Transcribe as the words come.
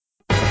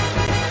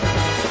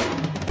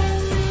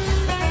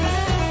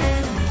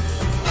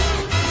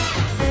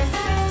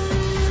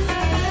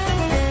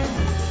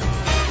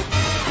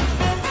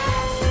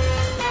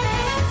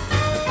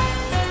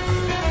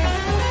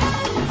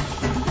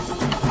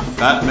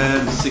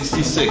Batman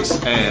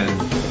 66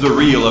 and The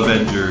Real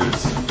Avengers.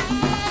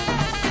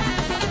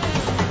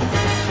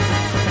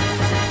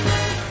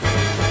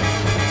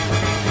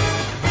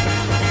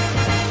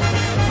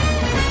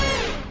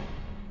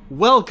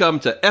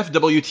 Welcome to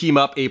FW Team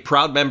Up, a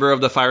proud member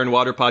of the Fire and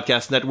Water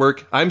Podcast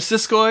Network. I'm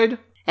Siskoid.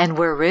 And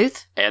we're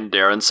Ruth. And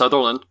Darren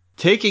Sutherland.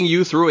 Taking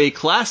you through a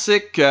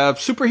classic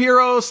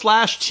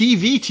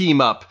superhero/TV team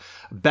up.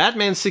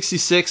 Batman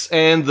 66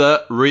 and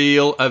The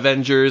Real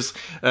Avengers.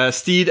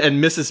 Steed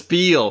and Mrs.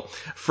 Peel.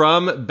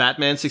 From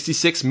Batman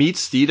 66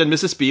 meets Steed and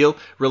Mrs. Peel,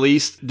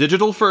 released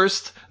digital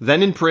first,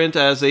 then in print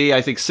as a,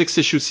 I think,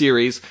 6-issue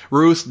series.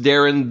 Ruth,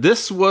 Darren,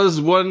 this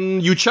was one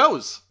you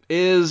chose.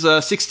 Is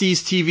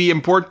 60s TV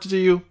important to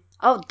you?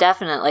 Oh,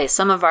 definitely.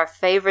 Some of our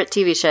favorite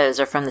TV shows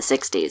are from the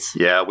 60s.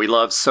 Yeah, we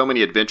love so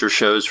many adventure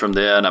shows from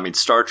then. I mean,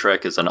 Star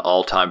Trek is an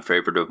all-time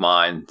favorite of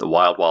mine. The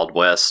Wild Wild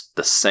West,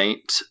 The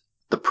Saint,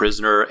 The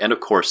Prisoner, and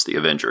of course, The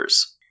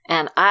Avengers.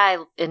 And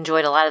I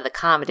enjoyed a lot of the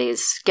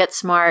comedies. Get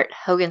Smart,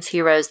 Hogan's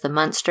Heroes, The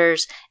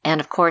Munsters,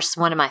 and of course,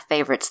 one of my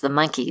favorites, The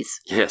Monkees.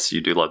 Yes, you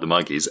do love The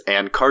Monkees.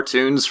 And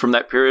cartoons from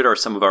that period are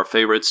some of our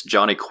favorites.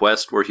 Johnny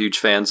Quest we're huge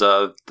fans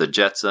of, The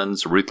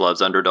Jetsons, Ruth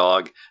Loves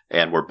Underdog,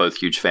 and we're both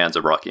huge fans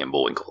of Rocky and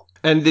Bullwinkle.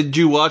 And did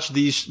you watch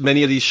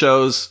many of these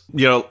shows,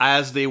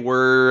 as they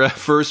were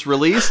first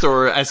released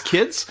or as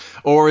kids?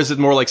 Or is it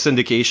more like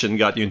syndication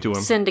got you into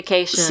them?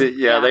 Syndication.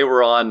 Yeah, they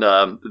were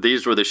on,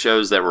 these were the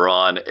shows that were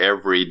on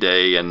every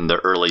day in the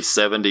early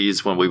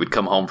 70s when we would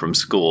come home from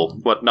school.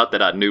 Well, not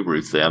that I knew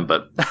Ruth then,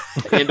 but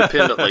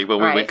independently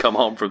when we would come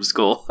home from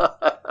school.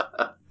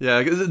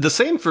 Yeah, the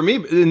same for me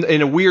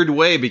in a weird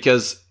way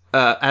because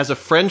as a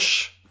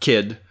French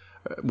kid,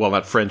 well,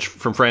 not French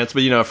from France,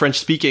 but, a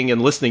French-speaking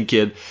and listening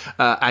kid,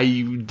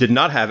 I did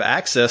not have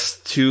access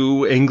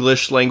to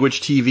English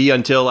language TV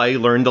until I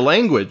learned the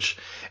language.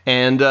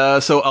 And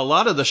so a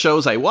lot of the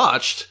shows I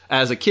watched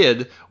as a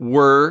kid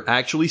were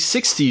actually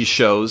 60s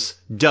shows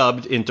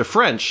dubbed into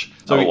French.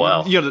 So,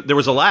 wow. There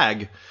was a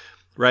lag,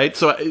 right?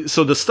 So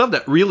the stuff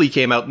that really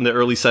came out in the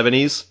early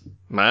 70s,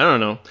 I don't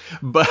know.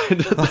 But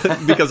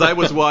because I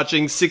was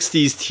watching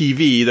 60s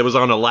TV that was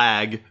on a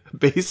lag,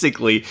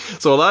 basically.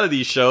 So a lot of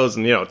these shows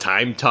and,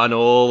 Time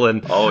Tunnel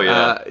and... Oh,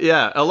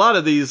 yeah. A lot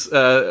of these,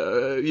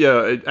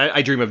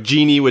 I Dream of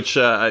Jeannie, which,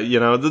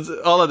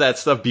 all of that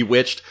stuff,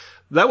 Bewitched,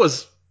 that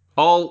was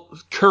all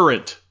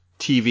current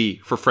TV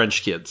for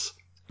French kids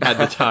at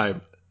the time.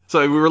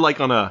 So we were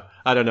like on a,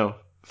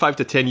 5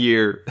 to 10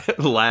 year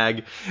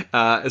lag.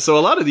 So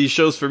a lot of these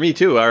shows for me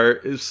too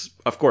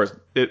of course,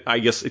 I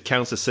guess it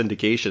counts as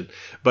syndication,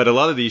 but a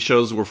lot of these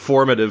shows were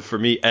formative for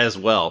me as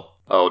well.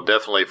 Oh,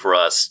 definitely for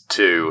us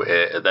too.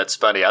 That's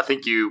funny. I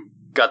think you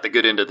got the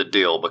good end of the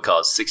deal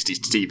because 60s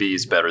TV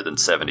is better than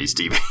 70s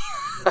TV.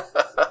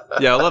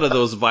 Yeah, a lot of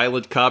those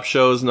violent cop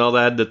shows and all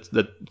that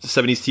 70s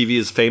TV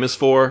is famous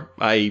for.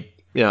 I've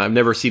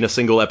never seen a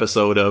single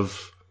episode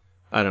of,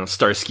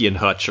 Starsky and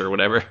Hutch or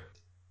whatever.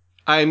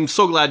 I'm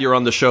so glad you're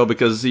on the show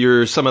because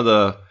you're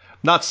the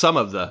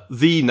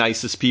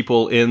nicest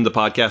people in the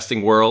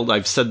podcasting world.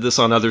 I've said this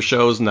on other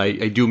shows and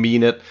I do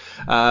mean it.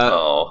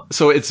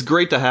 So it's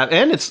great to have,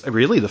 and it's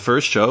really the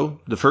first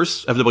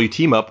FW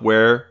Team Up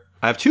where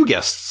I have two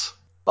guests.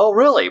 Oh,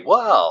 really?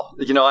 Wow.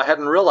 I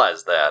hadn't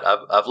realized that.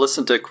 I've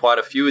listened to quite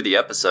a few of the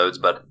episodes,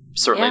 but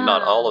certainly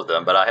not all of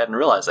them, but I hadn't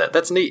realized that.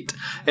 That's neat.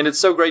 And it's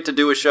so great to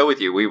do a show with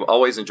you. We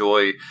always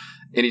enjoy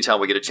anytime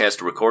we get a chance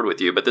to record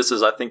with you, but this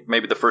is, I think,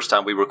 maybe the first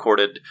time we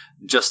recorded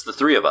just the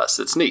three of us.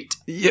 It's neat.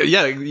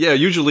 Yeah.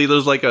 Usually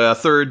there's like a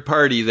third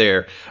party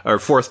there, or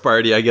fourth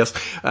party, I guess,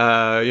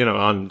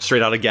 on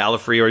Straight Outta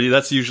Gallifrey, or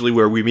that's usually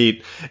where we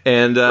meet.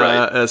 And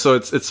right. So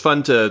it's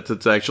fun to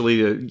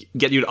actually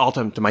get you all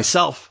to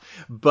myself.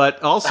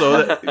 But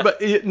also,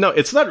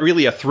 it's not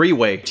really a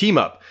three-way team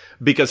up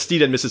because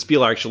Steed and Mrs.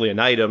 Peel are actually an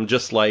item,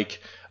 just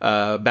like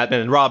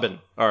Batman and Robin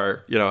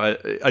are,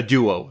 a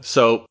duo.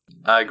 So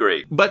I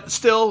agree. But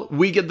still,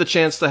 we get the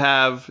chance to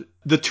have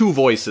the two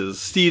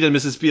voices. Steed and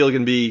Mrs. Peel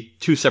can be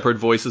two separate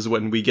voices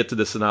when we get to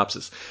the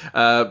synopsis.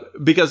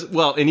 Because,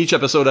 in each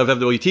episode of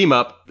FW Team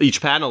Up,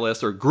 each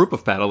panelist or group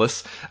of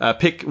panelists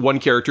pick one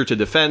character to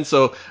defend.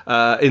 So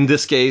in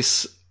this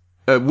case,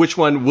 which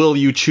one will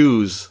you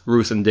choose,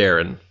 Ruth and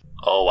Darren?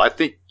 Oh, I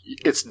think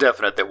it's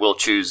definite that we'll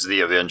choose the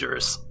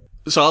Avengers.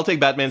 So I'll take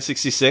Batman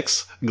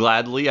 66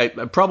 gladly.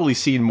 I've probably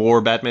seen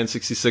more Batman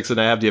 66 than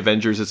I have the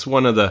Avengers. It's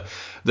one of the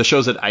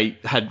shows that I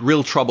had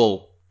real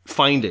trouble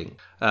finding.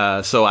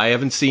 So I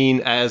haven't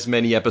seen as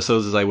many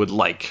episodes as I would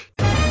like.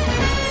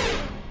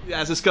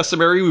 As is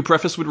customary, we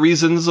preface with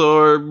reasons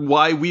or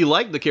why we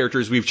like the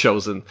characters we've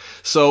chosen.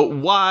 So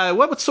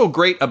what's so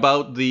great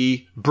about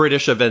the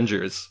British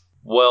Avengers?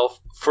 Well,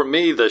 for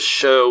me, the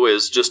show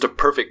is just a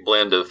perfect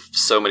blend of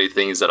so many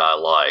things that I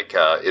like.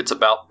 It's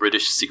about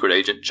British secret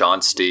agent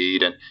John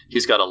Steed, and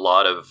he's got a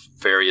lot of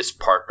various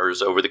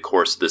partners over the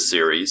course of the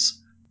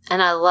series.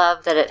 And I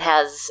love that it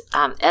has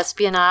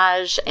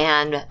espionage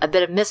and a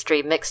bit of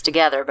mystery mixed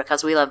together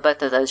because we love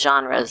both of those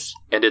genres.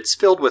 And it's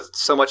filled with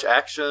so much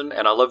action,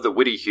 and I love the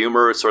witty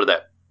humor, sort of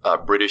that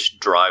British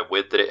dry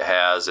wit that it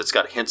has. It's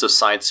got hints of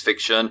science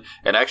fiction,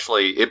 and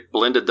actually it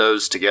blended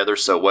those together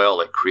so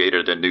well it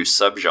created a new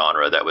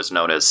subgenre that was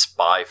known as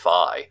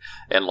spy-fi,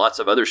 and lots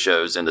of other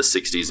shows in the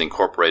 60s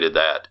incorporated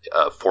that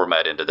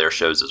format into their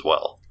shows as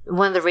well.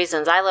 One of the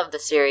reasons I love the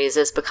series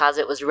is because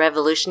it was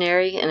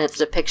revolutionary in its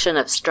depiction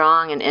of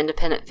strong and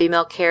independent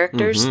female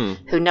characters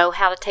who know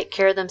how to take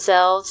care of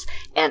themselves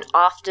and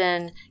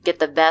often get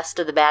the best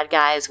of the bad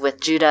guys with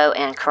judo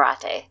and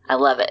karate. I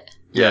love it.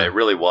 Yeah, it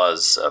really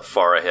was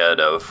far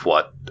ahead of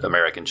what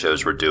American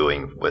shows were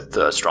doing with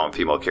strong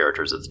female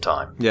characters at the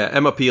time. Yeah,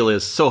 Emma Peel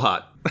is so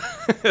hot.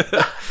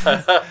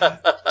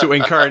 To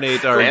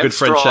incarnate our and good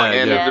friend strong Chad.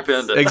 and Yeah.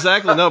 independent.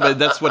 Exactly. No, but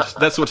that's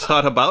what's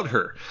hot about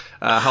her.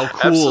 How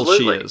cool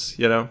Absolutely. she is,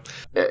 you know?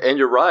 And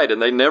you're right,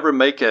 and they never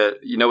make it,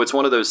 it's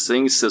one of those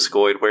things,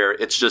 Siskoid, where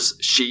it's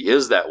just, she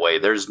is that way.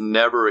 There's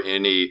never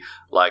any,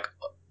 like,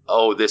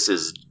 oh, this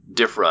is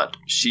different.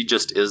 She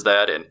just is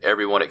that, and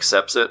everyone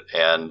accepts it,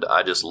 and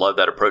I just love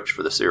that approach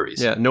for the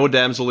series. Yeah, no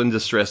damsel in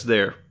distress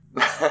there.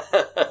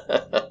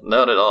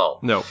 None at all.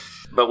 No.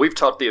 But we've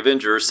talked the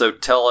Avengers, so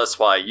tell us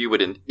why you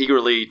would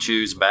eagerly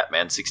choose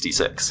Batman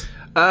 66.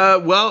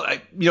 Well,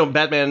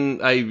 Batman,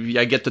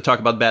 I get to talk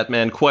about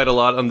Batman quite a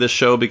lot on this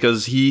show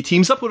because he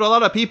teams up with a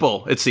lot of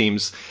people, it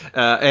seems.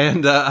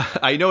 And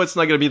I know it's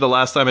not going to be the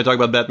last time I talk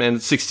about Batman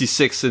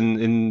 66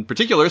 in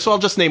particular, so I'll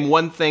just name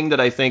one thing that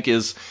I think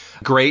is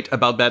great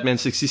about Batman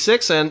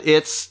 66, and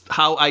it's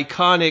how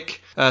iconic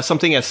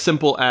something as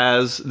simple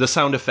as the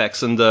sound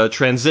effects and the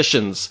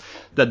transitions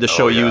that the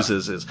show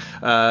uses is.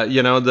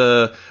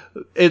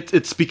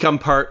 It's become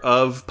part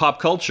of pop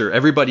culture.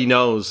 Everybody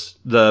knows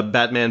the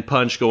Batman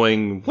punch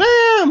going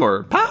wham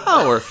or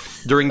pow or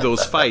during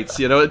those fights.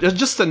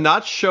 Just to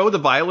not show the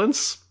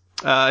violence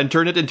and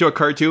turn it into a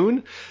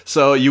cartoon.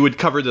 So you would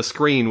cover the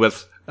screen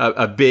with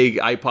a big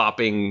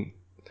eye-popping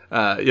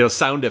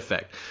sound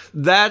effect.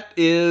 That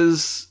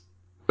is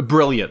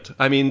brilliant.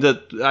 I mean,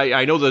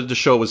 I know that the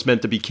show was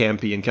meant to be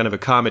campy and kind of a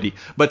comedy,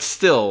 but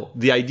still,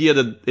 the idea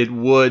that it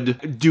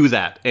would do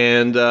that,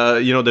 and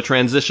the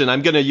transition.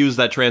 I'm going to use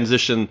that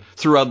transition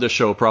throughout the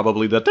show,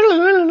 probably. I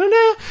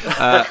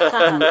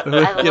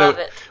love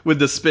it. With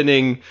the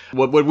spinning,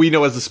 what we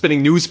know as the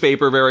spinning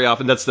newspaper, very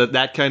often that's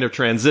that kind of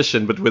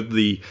transition, but with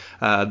the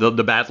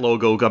Bat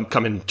logo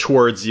coming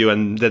towards you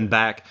and then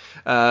back.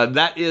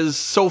 That is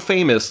so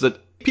famous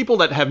that people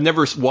that have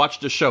never watched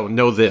the show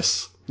know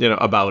this.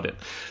 About it.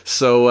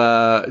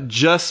 So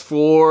just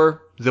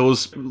for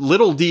those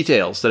little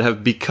details that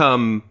have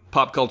become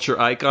pop culture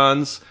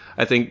icons,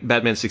 I think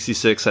Batman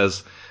 66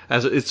 has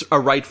it's a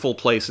rightful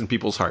place in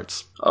people's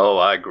hearts. Oh,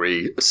 I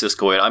agree,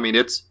 Siskoid. I mean,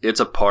 it's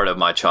a part of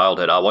my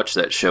childhood. I watched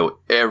that show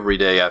every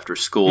day after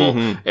school,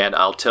 and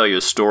I'll tell you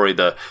a story.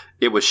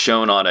 It was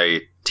shown on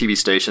a TV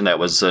station that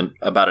was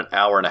about an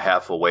hour and a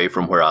half away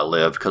from where I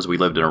lived because we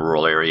lived in a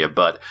rural area.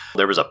 But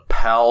there was a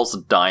Pal's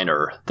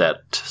Diner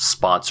that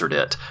sponsored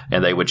it,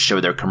 and they would show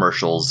their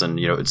commercials and,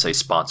 it would say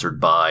sponsored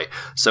by.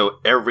 So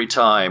every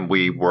time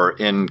we were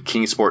in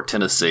Kingsport,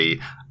 Tennessee,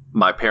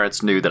 my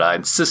parents knew that I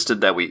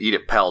insisted that we eat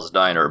at Pal's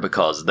Diner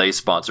because they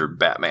sponsored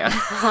Batman.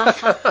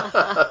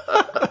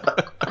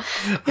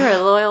 You're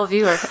a loyal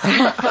viewer.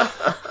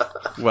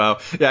 Wow.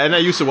 Yeah, and I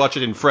used to watch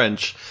it in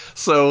French.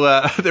 So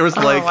there was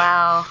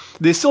wow.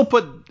 They still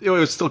put, it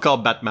was still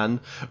called Batman,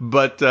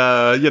 but,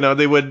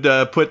 they would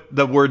put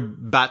the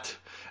word bat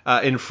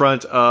in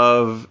front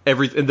of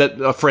everything,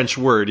 a French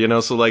word,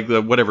 so like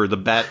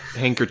the bat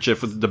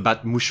handkerchief with the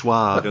bat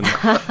mouchoir.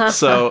 And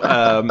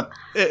so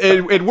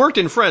it worked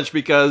in French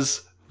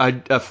because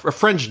a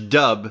French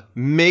dub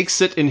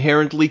makes it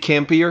inherently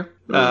campier.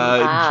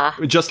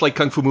 Just like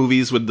kung fu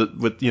movies with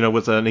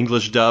an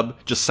English dub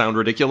just sound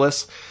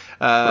ridiculous.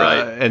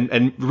 Right.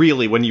 And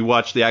really, when you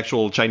watch the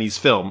actual Chinese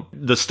film,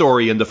 the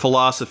story and the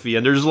philosophy,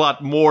 and there's a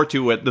lot more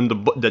to it than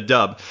the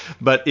dub.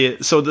 But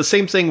so the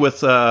same thing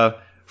with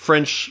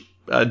French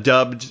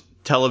dubbed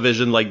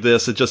television like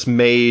this. It just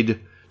made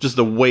just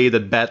the way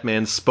that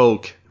Batman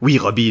spoke, oui,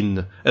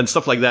 Robin, and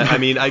stuff like that. I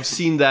mean, I've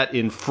seen that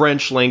in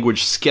French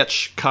language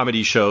sketch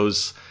comedy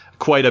shows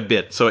quite a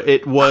bit. So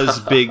it was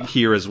big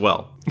here as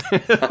well.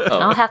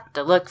 I'll have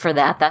to look for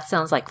that. That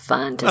sounds like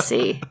fun to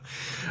see.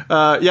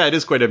 Yeah, it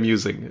is quite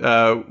amusing.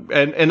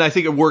 And I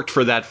think it worked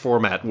for that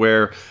format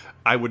where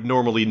I would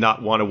normally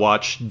not want to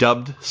watch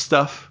dubbed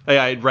stuff.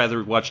 I'd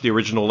rather watch the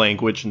original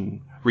language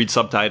and read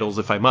subtitles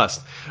if I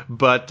must.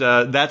 But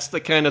that's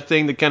the kind of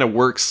thing that kind of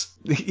works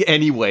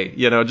anyway,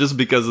 just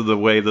because of the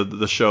way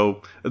the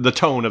show, the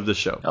tone of the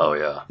show. Oh,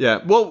 yeah. Yeah.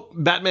 Well,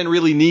 Batman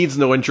really needs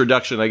no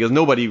introduction. I guess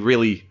nobody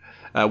really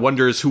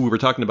wonders who we were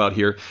talking about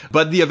here.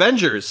 But the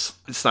Avengers,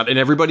 it's not in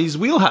everybody's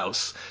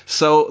wheelhouse.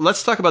 So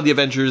let's talk about the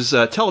Avengers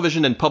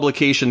television and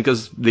publication,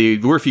 because they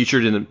were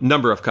featured in a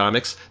number of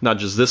comics, not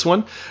just this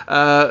one.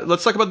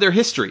 Let's talk about their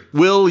history.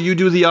 Will you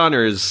do the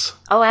honors?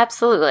 Oh,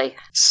 absolutely.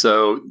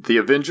 So the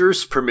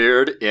Avengers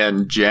premiered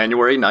in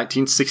January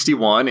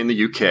 1961 in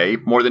the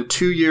UK, more than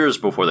 2 years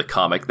before the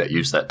comic that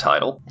used that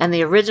title. And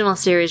the original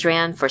series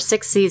ran for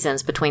 6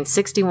 seasons between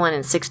 61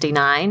 and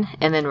 69,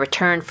 and then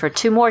returned for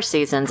 2 more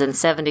seasons in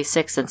 76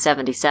 76 and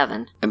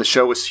 77. And the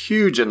show was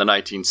huge in the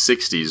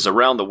 1960s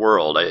around the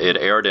world. It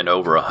aired in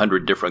over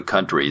 100 different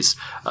countries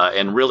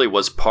and really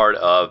was part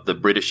of the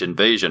British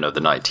invasion of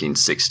the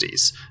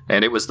 1960s.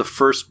 And it was the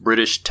first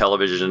British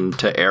television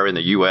to air in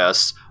the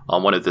U.S.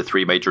 on one of the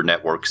three major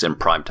networks in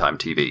primetime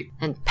TV.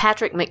 And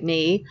Patrick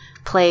Macnee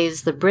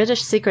plays the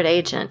British secret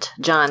agent,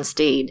 John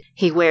Steed.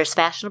 He wears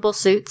fashionable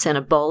suits and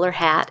a bowler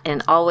hat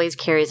and always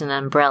carries an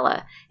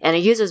umbrella. And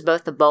he uses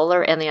both the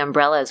bowler and the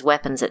umbrella as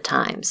weapons at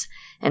times.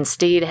 And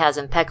Steed has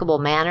impeccable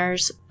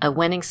manners, a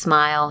winning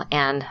smile,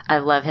 and I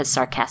love his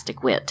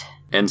sarcastic wit.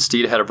 And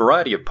Steed had a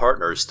variety of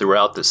partners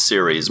throughout the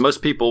series.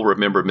 Most people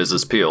remember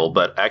Mrs. Peel,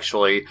 but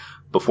actually,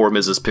 before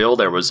Mrs. Peel,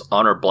 there was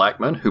Honor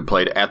Blackman, who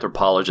played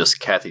anthropologist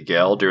Kathy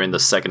Gale during the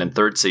second and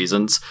third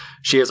seasons.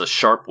 She has a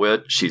sharp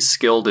wit, she's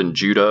skilled in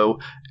judo,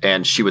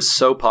 and she was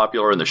so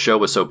popular, and the show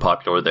was so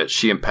popular, that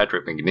she and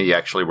Patrick Macnee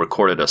actually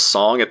recorded a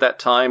song at that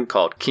time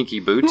called Kinky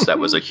Boots. That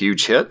was a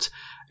huge hit.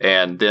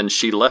 And then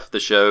she left the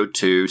show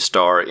to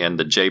star in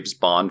the James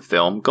Bond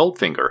film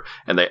Goldfinger,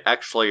 and they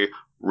actually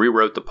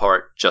rewrote the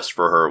part just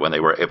for her when they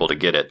were able to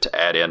get it to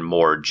add in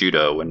more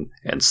judo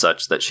and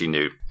such that she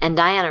knew. And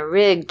Diana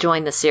Rigg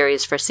joined the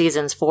series for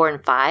seasons 4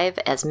 and 5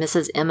 as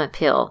Mrs. Emma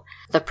Peel.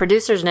 The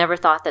producers never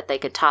thought that they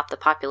could top the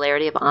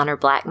popularity of Honor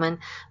Blackman,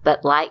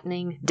 but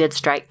lightning did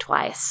strike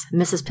twice.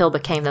 Mrs. Peel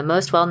became the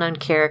most well-known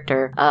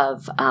character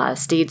of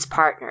Steed's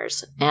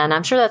partners, and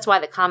I'm sure that's why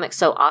the comics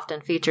so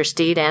often feature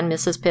Steed and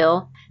Mrs.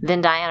 Peel.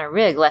 Then Diana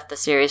Rigg left the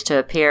series to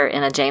appear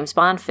in a James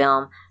Bond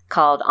film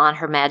called On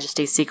Her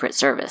Majesty's Secret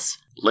Service.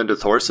 Linda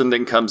Thorson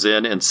then comes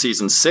in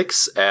season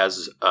 6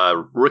 as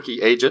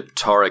rookie agent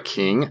Tara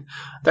King.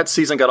 That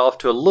season got off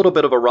to a little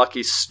bit of a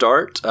rocky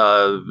start.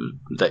 The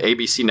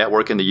ABC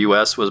network in the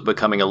U.S. was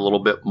becoming a little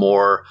bit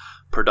more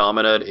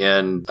predominant,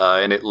 and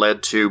it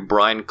led to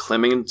Brian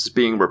Clemens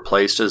being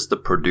replaced as the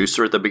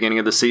producer at the beginning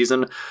of the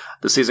season.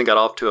 The season got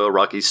off to a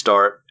rocky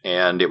start,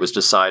 and it was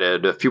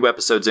decided a few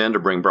episodes in to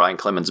bring Brian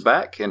Clemens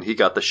back, and he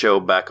got the show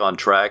back on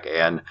track,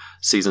 and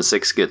season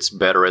 6 gets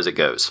better as it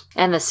goes.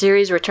 And the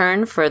series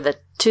returned for the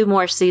 2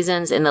 more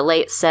seasons in the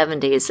late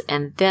 70s,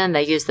 and then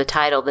they used the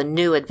title The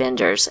New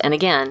Avengers, and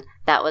again,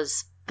 that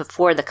was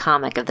before the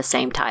comic of the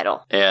same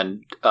title.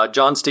 And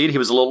John Steed, he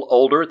was a little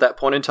older at that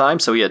point in time,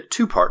 so he had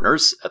 2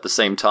 partners at the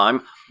same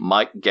time.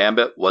 Mike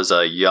Gambit was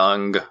a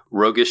young,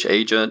 roguish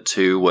agent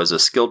who was a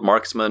skilled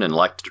marksman and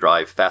liked to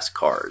drive fast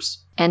cars.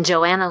 And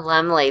Joanna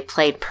Lumley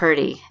played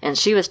Purdy, and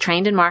she was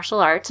trained in martial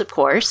arts, of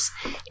course,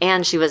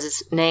 and she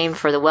was named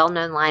for the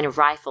well-known line of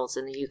rifles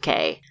in the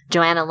UK.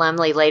 Joanna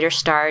Lumley later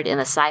starred in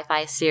the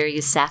sci-fi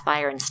series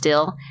Sapphire and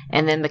Steel,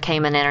 and then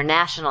became an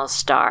international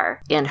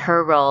star in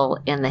her role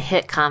in the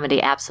hit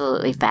comedy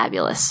Absolutely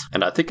Fabulous.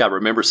 And I think I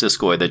remember,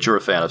 Siskoy, that you're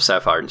a fan of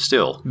Sapphire and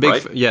Steel,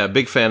 right?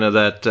 Big fan of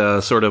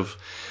that sort of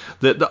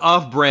the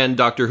off-brand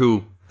Doctor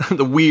Who.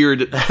 The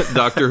weird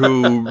Doctor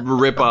Who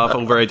ripoff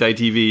over at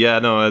ITV. Yeah,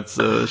 no, it's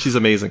she's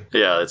amazing.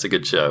 Yeah, it's a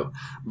good show.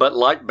 But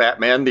like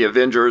Batman, the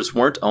Avengers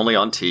weren't only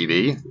on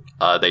TV.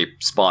 They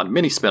spawned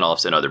many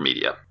spin-offs in other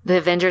media. The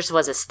Avengers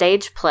was a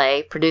stage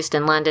play produced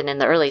in London in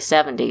the early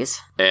 70s.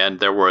 And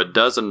there were a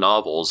dozen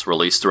novels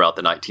released throughout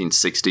the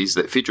 1960s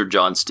that featured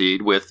John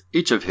Steed with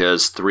each of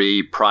his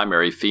 3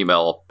 primary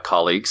female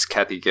colleagues,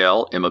 Kathy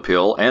Gale, Emma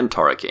Peel, and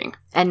Tara King.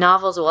 And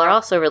novels were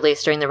also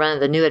released during the run of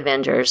the New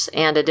Avengers,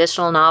 and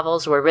additional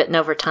novels were written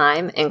over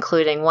time,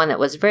 including one that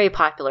was very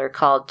popular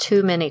called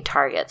Too Many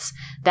Targets.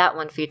 That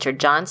one featured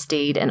John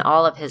Steed and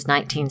all of his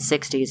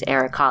 1960s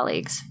era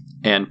colleagues.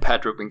 And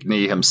Patrick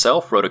Macnee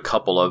himself wrote a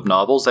couple of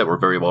novels that were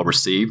very well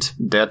received,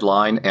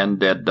 Deadline and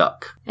Dead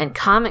Duck. And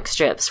comic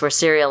strips were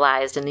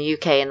serialized in the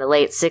UK in the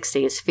late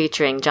 60s,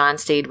 featuring John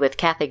Steed with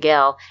Kathy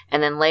Gale,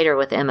 and then later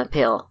with Emma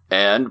Peel.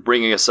 And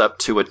bringing us up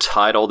to a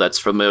title that's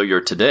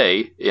familiar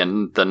today,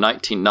 in the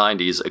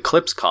 1990s,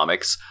 Eclipse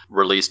Comics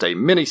released a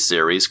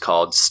miniseries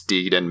called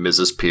Steed and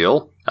Mrs.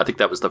 Peel. I think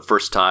that was the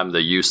first time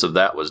the use of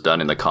that was done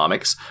in the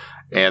comics.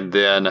 And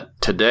then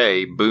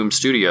today, Boom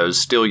Studios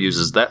still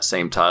uses that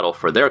same title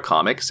for their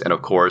comics. And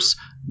of course,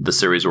 the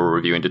series we're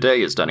reviewing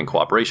today is done in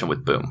cooperation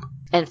with Boom.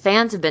 And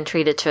fans have been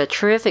treated to a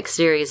terrific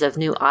series of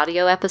new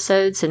audio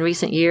episodes in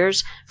recent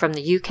years from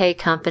the UK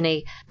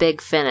company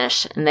Big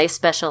Finish. And they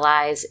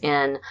specialize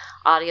in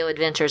audio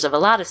adventures of a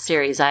lot of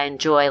series I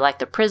enjoy, like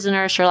The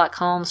Prisoner, Sherlock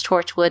Holmes,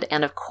 Torchwood,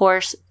 and of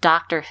course,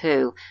 Doctor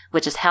Who,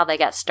 which is how they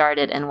got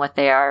started and what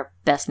they are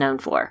best known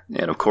for.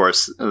 And of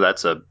course,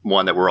 that's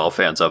one that we're all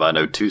fans of, I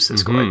know too,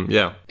 Siskoy.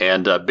 Yeah.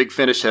 And Big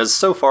Finish has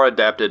so far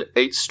adapted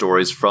 8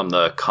 stories from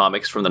the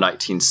comics from the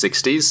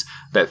 1960s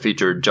that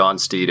featured John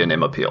Steed and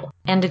Emma Peel.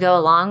 And to go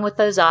along with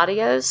those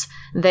audios,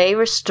 they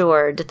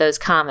restored those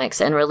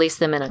comics and released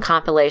them in a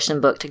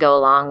compilation book to go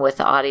along with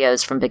the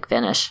audios from Big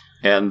Finish.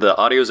 And the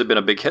audios have been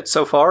a big hit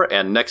so far,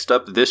 and next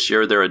up this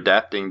year they're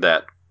adapting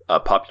that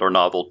popular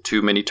novel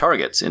Too Many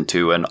Targets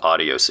into an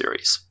audio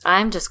series.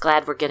 I'm just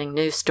glad we're getting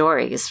new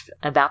stories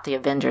about the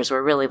Avengers.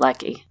 We're really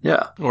lucky.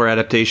 Yeah. Or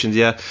adaptations,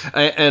 yeah.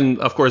 And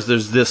of course,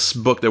 there's this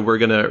book that we're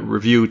going to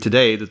review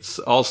today that's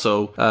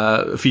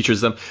also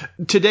features them.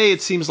 Today,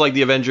 it seems like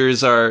the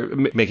Avengers are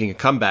making a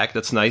comeback.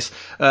 That's nice.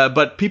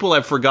 But people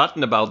have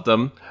forgotten about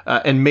them,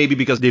 and maybe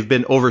because they've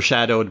been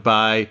overshadowed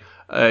by,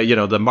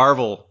 the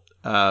Marvel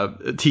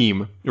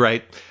team,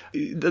 right?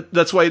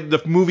 That's why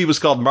the movie was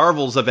called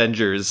Marvel's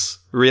Avengers,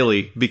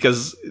 really,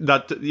 because in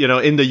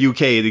the UK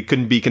they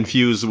couldn't be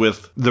confused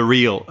with the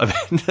real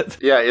Avengers.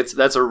 Yeah,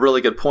 that's a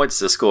really good point,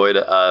 Siskoid.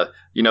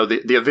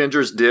 The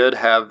Avengers did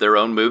have their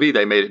own movie.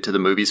 They made it to the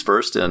movies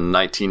first in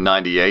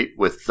 1998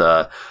 with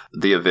the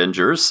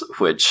Avengers,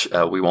 which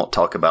we won't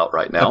talk about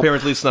right now.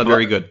 Apparently, it's not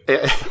very good.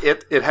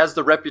 It has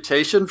the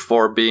reputation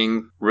for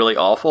being really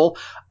awful.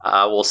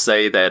 I will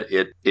say that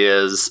it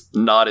is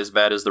not as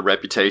bad as the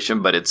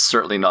reputation, but it's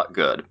certainly not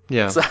good.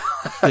 Yeah.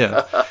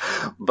 Yeah.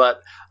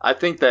 But I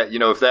think that,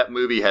 if that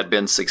movie had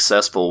been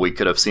successful, we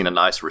could have seen a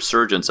nice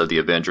resurgence of the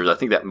Avengers. I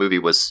think that movie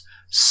was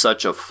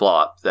such a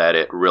flop that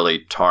it really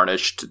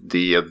tarnished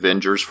the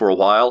Avengers for a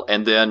while.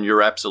 And then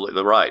you're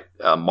absolutely right.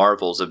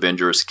 Marvel's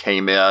Avengers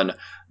came in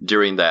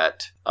during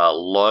that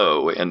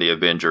low in the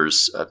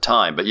Avengers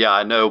time. But yeah,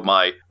 I know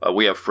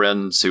we have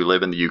friends who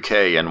live in the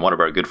UK, and one of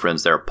our good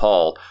friends there,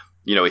 Paul,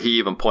 he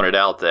even pointed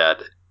out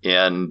that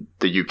in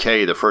the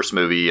UK, the first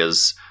movie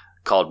is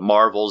called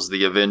Marvel's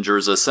The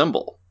Avengers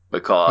Assemble,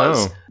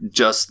 because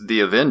just the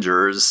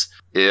Avengers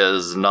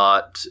is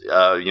not,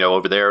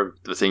 over there,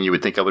 the thing you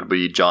would think of would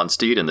be John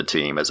Steed and the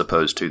team as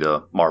opposed to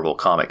the Marvel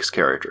Comics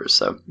characters.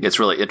 So it's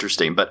really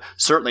interesting. But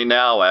certainly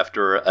now,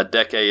 after a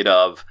decade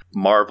of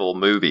Marvel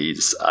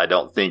movies, I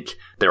don't think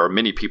there are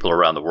many people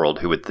around the world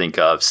who would think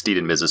of Steed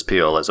and Mrs.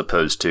 Peel as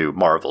opposed to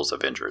Marvel's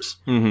Avengers.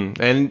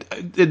 Mm-hmm. And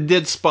it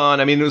did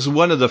spawn, it was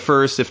one of the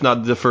first, if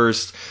not the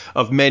first,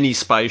 of many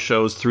spy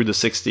shows through the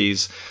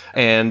 60s,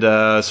 and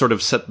sort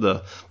of set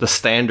the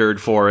standard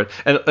for it.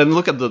 And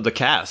look at the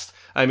cast.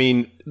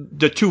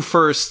 The two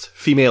first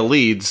female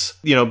leads,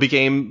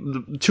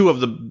 became two of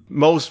the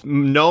most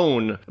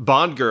known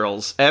Bond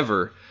girls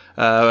ever.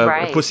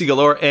 Right. Pussy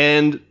Galore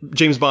and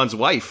James Bond's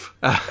wife.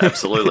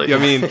 Absolutely.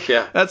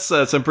 Yeah. That's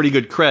some pretty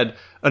good cred.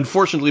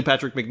 Unfortunately,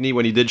 Patrick Macnee,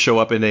 when he did show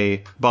up in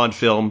a Bond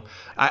film,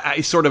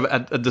 I sort of,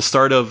 at the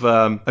start of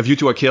A View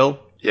to a Kill,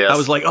 yes. I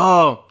was like,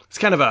 oh, it's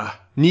kind of a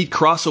neat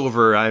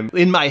crossover. I'm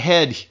in my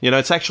head,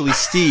 it's actually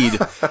Steed.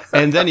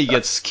 And then he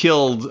gets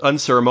killed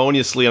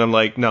unceremoniously, and I'm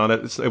like, no,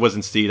 it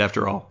wasn't Steed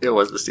after all. It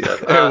wasn't Steed.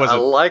 I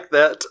like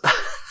that.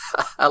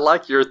 I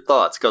like your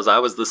thoughts, because I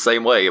was the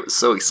same way. It was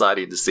so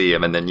exciting to see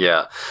him, and then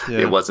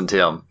it wasn't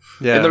him.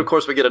 Yeah. And then, of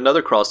course, we get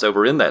another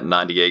crossover in that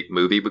 98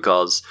 movie,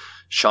 because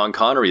Sean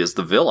Connery is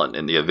the villain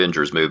in the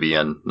Avengers movie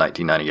in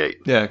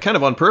 1998. Yeah, kind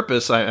of on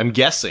purpose, I'm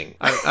guessing.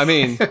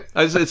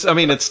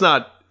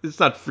 It's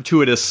not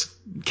fortuitous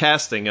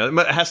casting.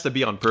 It has to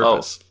be on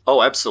purpose.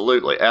 Oh,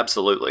 absolutely.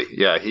 Absolutely.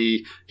 Yeah,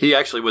 he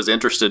actually was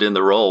interested in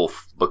the role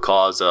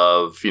because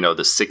of, the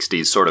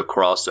 60s sort of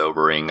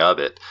crossovering of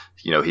it.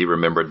 He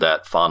remembered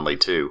that fondly,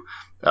 too.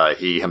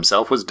 He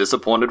himself was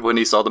disappointed when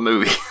he saw the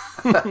movie.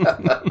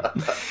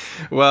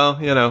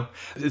 Well,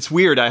 it's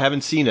weird. I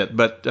haven't seen it,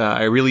 but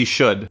I really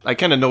should. I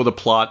kind of know the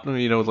plot,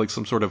 like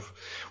some sort of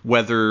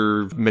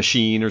weather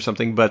machine or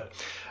something, but...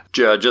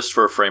 Just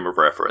for a frame of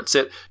reference,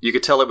 you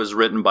could tell it was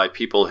written by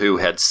people who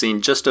had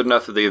seen just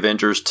enough of the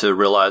Avengers to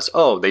realize,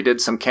 they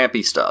did some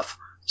campy stuff,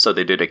 so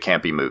they did a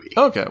campy movie.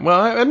 Okay, well,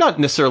 I'm not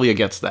necessarily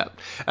against that.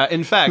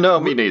 In fact... No,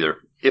 me neither.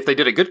 If they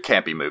did a good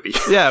campy movie.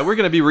 Yeah, we're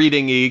going to be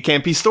reading a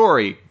campy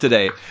story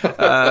today,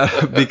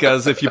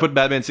 because if you put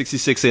Batman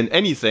 66 in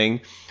anything,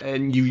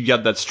 and you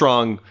got that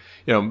strong,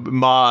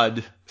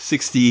 mod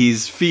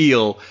 60s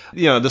feel,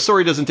 the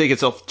story doesn't take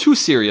itself too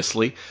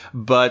seriously,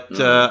 but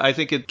I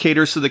think it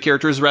caters to the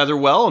characters rather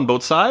well on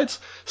both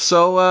sides.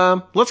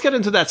 So let's get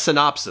into that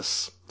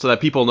synopsis so that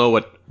people know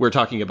what we're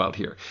talking about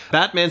here.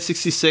 Batman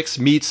 66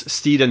 meets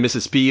Steed and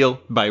Mrs. Peel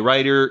by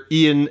writer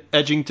Ian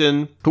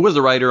Edgington, who was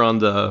the writer on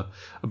the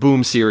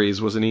Boom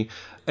series, wasn't he?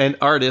 And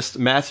artist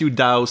Matthew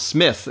Dow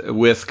Smith,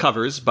 with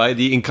covers by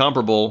the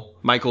incomparable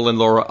Michael and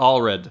Laura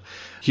Allred.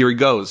 Here it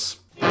goes.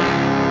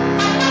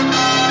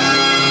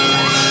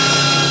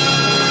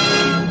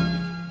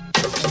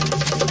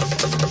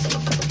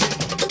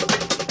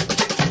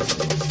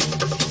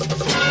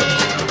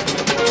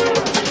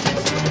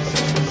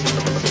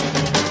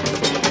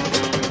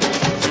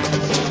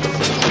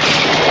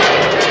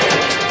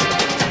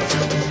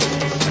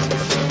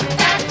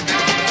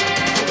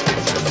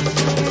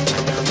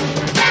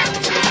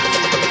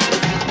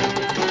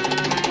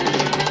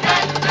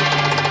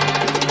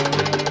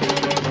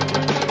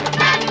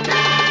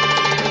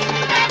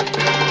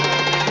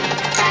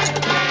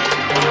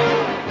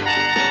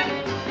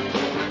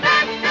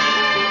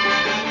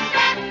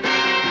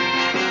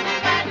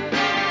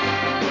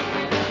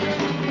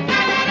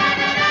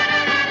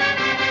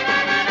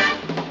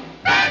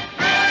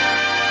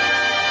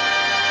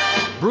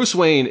 Bruce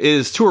Wayne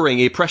is touring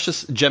a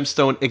precious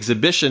gemstone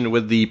exhibition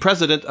with the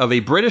president of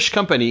a British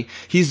company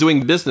he's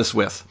doing business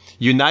with,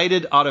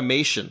 United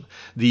Automation.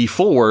 The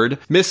forward,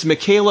 Miss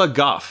Michaela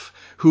Goff,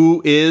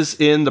 who is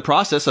in the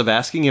process of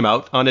asking him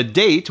out on a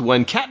date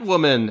when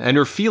Catwoman and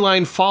her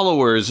feline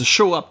followers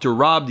show up to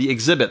rob the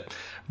exhibit.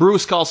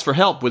 Bruce calls for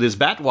help with his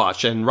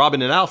Batwatch, and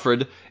Robin and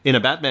Alfred, in a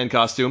Batman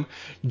costume,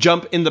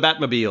 jump in the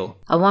Batmobile.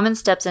 A woman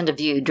steps into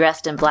view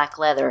dressed in black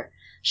leather.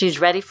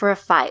 She's ready for a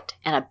fight,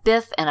 and a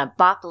biff and a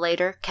bop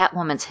later,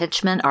 Catwoman's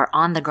henchmen are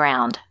on the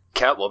ground.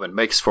 Catwoman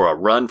makes for a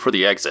run for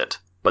the exit,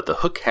 but the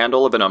hook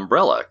handle of an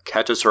umbrella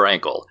catches her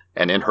ankle,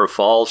 and in her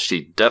fall,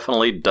 she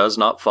definitely does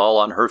not fall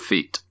on her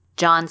feet.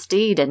 John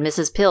Steed and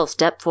Mrs. Pill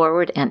step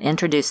forward and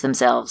introduce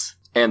themselves.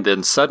 And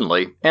then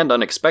suddenly, and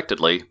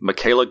unexpectedly,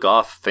 Michaela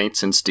Goff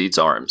faints in Steed's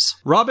arms.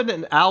 Robin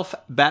and Alf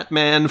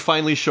Batman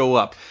finally show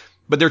up,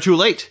 but they're too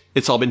late.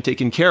 It's all been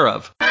taken care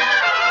of.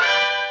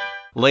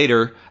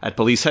 Later, at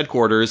police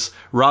headquarters,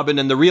 Robin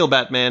and the real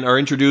Batman are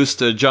introduced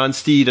to John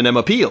Steed and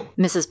Emma Peel.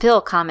 Mrs.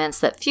 Pill comments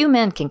that few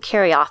men can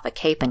carry off a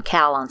cape and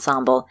cowl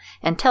ensemble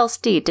and tells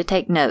Steed to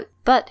take note,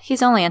 but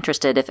he's only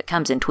interested if it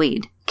comes in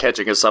tweed.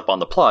 Catching us up on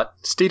the plot,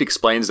 Steed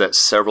explains that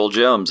several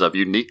gems of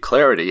unique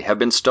clarity have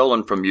been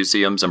stolen from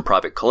museums and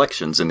private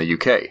collections in the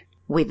UK.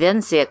 We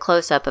then see a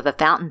close-up of a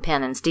fountain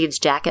pen in Steed's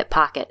jacket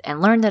pocket and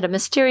learn that a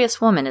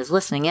mysterious woman is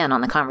listening in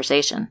on the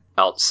conversation.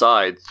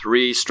 Outside,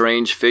 3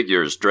 strange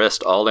figures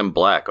dressed all in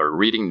black are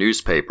reading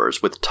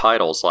newspapers with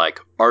titles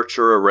like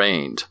Archer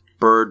Arraigned,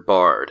 Bird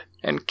Barred,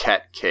 and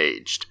Cat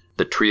Caged.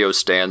 The trio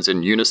stands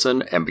in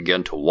unison and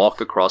begin to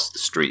walk across the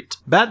street.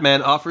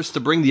 Batman offers to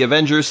bring the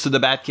Avengers to the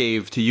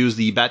Batcave to use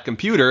the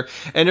Batcomputer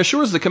and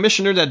assures the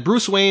Commissioner that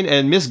Bruce Wayne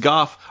and Miss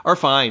Goff are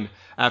fine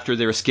after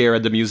their scare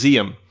at the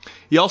museum.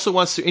 He also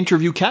wants to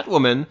interview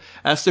Catwoman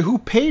as to who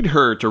paid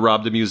her to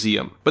rob the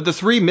museum. But the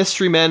 3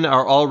 mystery men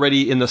are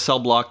already in the cell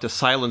block to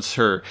silence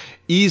her.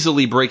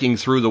 Easily breaking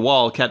through the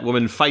wall,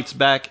 Catwoman fights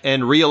back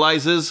and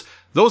realizes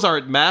those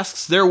aren't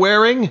masks they're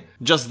wearing.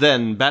 Just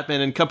then, Batman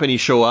and company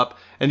show up,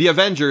 and the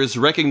Avengers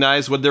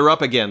recognize what they're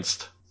up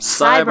against.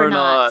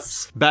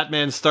 Cybernauts!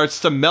 Batman starts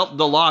to melt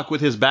the lock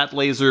with his bat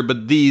laser,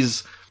 but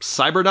these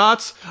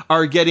Cybernauts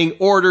are getting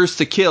orders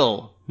to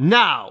kill.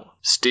 Now!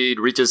 Steed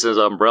reaches his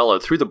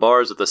umbrella through the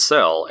bars of the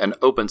cell and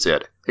opens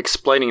it,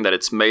 explaining that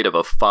it's made of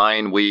a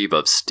fine weave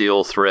of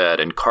steel thread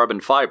and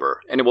carbon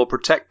fiber, and it will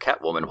protect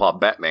Catwoman while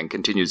Batman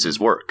continues his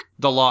work.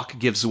 The lock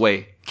gives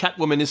way.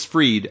 Catwoman is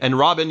freed, and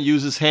Robin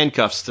uses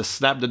handcuffs to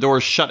snap the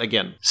doors shut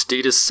again.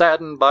 Steed is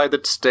saddened by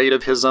the state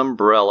of his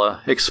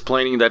umbrella,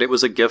 explaining that it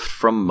was a gift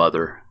from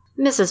Mother.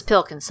 Mrs.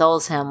 Pill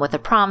consoles him with a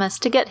promise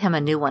to get him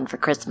a new one for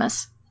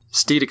Christmas.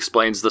 Steed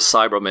explains the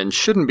Cybermen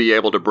shouldn't be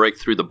able to break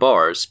through the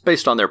bars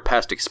based on their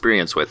past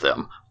experience with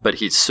them, but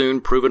he's soon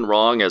proven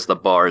wrong as the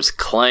bars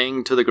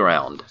clang to the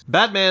ground.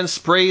 Batman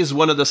sprays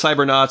one of the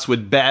Cybernauts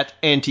with bat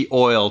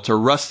anti-oil to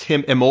rust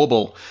him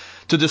immobile.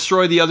 To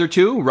destroy the other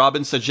 2,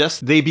 Robin suggests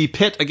they be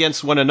pit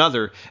against one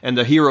another, and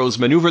the heroes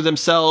maneuver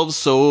themselves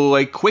so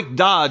a quick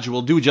dodge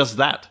will do just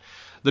that.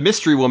 The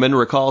mystery woman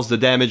recalls the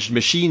damaged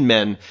machine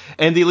men,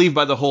 and they leave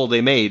by the hole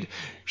they made.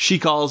 She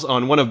calls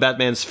on one of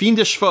Batman's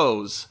fiendish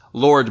foes,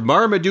 Lord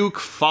Marmaduke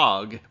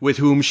Fogg, with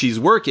whom she's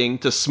working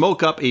to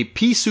smoke up a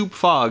pea soup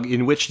fog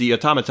in which the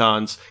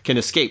automatons can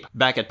escape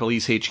back at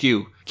Police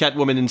HQ.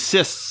 Catwoman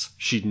insists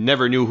she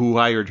never knew who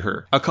hired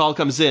her. A call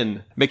comes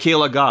in.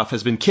 Michaela Goff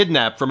has been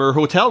kidnapped from her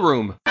hotel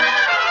room.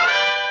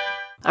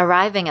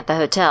 Arriving at the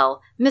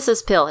hotel,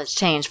 Mrs. Pill has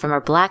changed from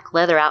her black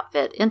leather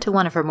outfit into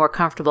one of her more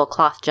comfortable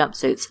cloth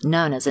jumpsuits,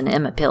 known as an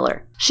Emma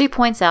Pillar. She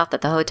points out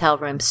that the hotel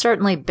room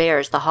certainly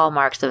bears the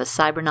hallmarks of a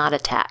Cybernaut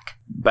attack.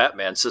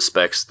 Batman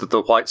suspects that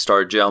the White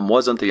Star gem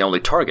wasn't the only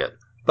target,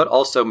 but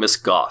also Miss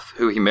Goff,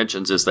 who he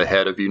mentions is the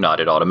head of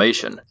United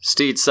Automation.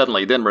 Steed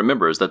suddenly then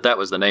remembers that that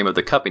was the name of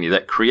the company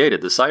that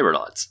created the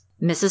Cybernauts.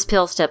 Mrs.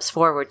 Pill steps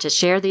forward to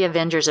share the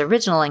Avengers'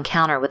 original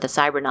encounter with the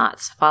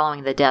Cybernauts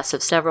following the deaths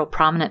of several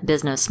prominent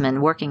businessmen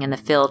working in the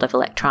field of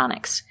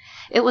electronics.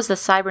 It was the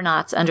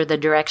Cybernauts under the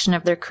direction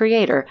of their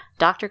creator,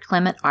 Dr.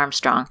 Clement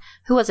Armstrong,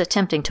 who was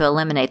attempting to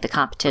eliminate the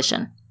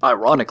competition.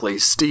 Ironically,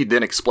 Steed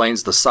then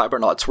explains the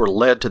Cybernauts were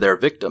led to their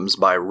victims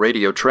by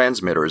radio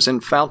transmitters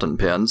and fountain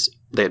pens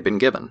they had been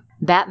given.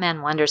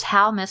 Batman wonders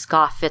how Miss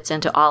Goff fits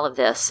into all of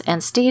this,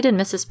 and Steed and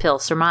Mrs. Pill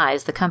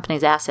surmise the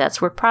company's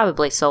assets were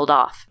probably sold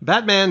off.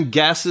 Batman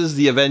gasses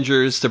the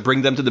Avengers to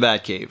bring them to the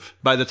Batcave.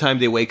 By the time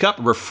they wake up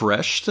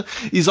refreshed,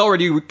 he's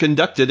already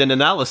conducted an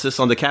analysis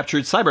on the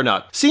captured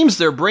Cybernaut. Seems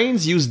their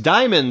brains use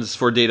diamonds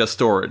for data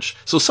storage,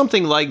 so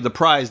something like the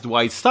prized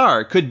White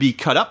Star could be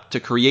cut up to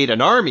create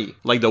an army,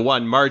 like the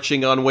one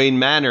marching on Wayne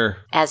Manor.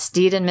 As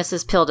Steed and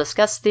Mrs. Pill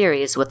discuss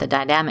theories with the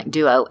dynamic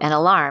duo, an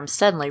alarm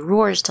suddenly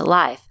roars to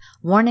life,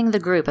 warning the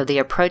group of the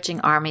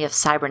approaching army of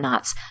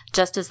Cybernauts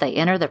just as they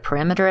enter the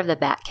perimeter of the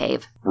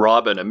Batcave.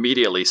 Robin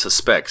immediately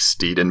suspects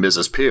Steed and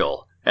Mrs.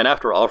 Peel, and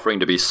after offering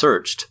to be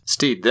searched,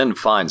 Steed then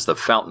finds the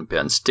fountain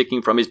pen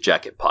sticking from his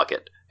jacket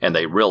pocket and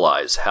they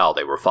realize how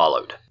they were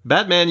followed.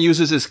 Batman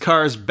uses his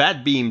car's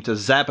Batbeam to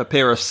zap a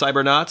pair of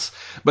cybernauts,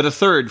 but a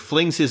third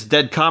flings his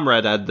dead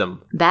comrade at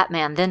them.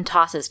 Batman then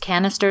tosses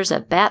canisters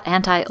of Bat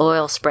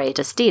anti-oil spray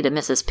to Steed and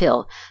Mrs.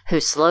 Pill, who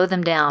slow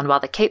them down while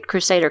the Caped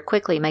Crusader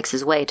quickly makes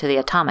his way to the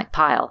atomic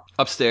pile.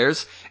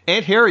 Upstairs,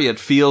 Aunt Harriet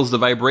feels the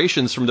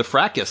vibrations from the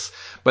fracas,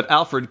 but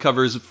Alfred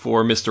covers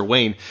for Mr.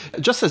 Wayne.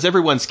 Just as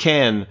everyone's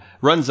can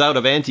runs out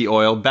of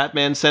anti-oil,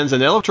 Batman sends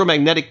an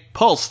electromagnetic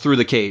pulse through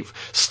the cave,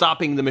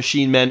 stopping the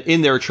machine men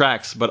in their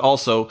tracks, but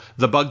also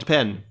the bugged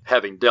pen.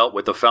 Having dealt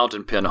with the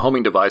fountain pen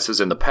homing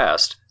devices in the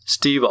past,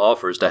 Steve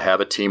offers to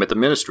have a team at the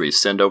Ministry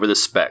send over the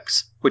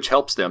specs, which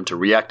helps them to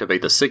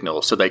reactivate the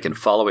signal so they can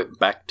follow it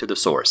back to the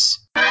source.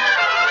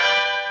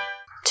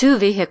 Two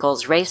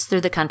vehicles race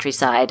through the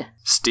countryside.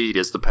 Steed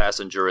is the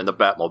passenger in the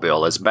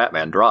Batmobile as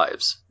Batman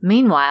drives.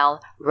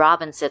 Meanwhile,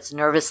 Robin sits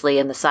nervously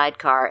in the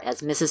sidecar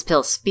as Mrs.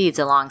 Pill speeds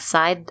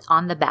alongside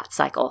on the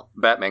Batcycle.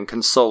 Batman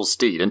consoles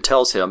Steed and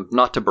tells him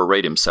not to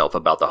berate himself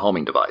about the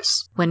homing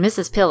device. When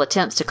Mrs. Pill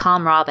attempts to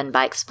calm Robin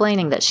by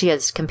explaining that she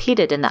has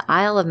competed in the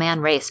Isle of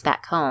Man race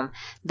back home,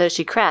 though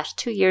she crashed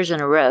 2 years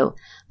in a row,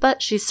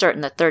 but she's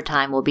certain the third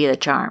time will be the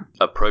charm.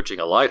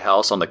 Approaching a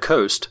lighthouse on the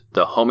coast,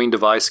 the homing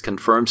device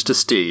confirms to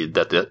Steed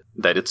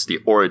that it's the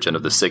origin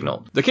of the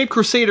signal. The Caped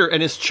Crusader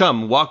and his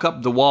chum walk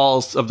up the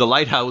walls of the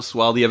lighthouse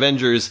while the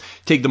Avengers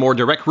take the more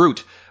direct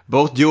route.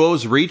 Both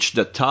duos reach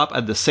the top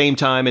at the same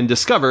time and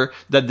discover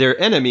that their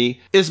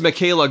enemy is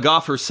Michaela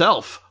Goff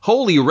herself.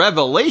 Holy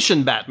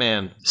revelation,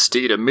 Batman!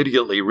 Steed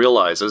immediately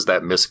realizes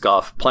that Miss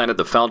Goff planted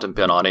the fountain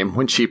pen on him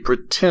when she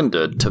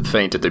pretended to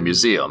faint at the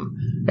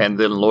museum. And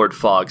then Lord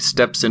Fogg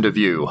steps into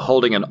view,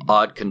 holding an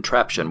odd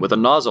contraption with a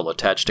nozzle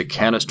attached to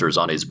canisters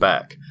on his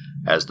back.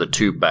 As the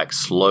two back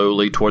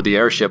slowly toward the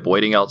airship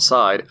waiting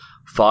outside,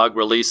 Fogg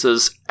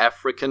releases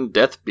African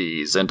death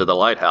bees into the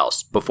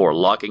lighthouse before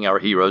locking our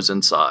heroes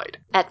inside.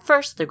 At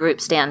first, the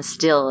group stands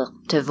still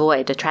to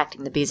avoid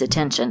attracting the bees'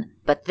 attention,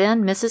 but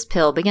then Mrs.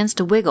 Pill begins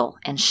to wiggle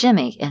and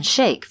shimmy and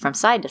shake from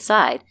side to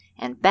side,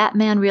 and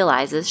Batman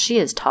realizes she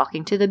is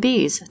talking to the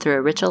bees through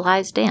a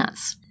ritualized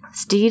dance.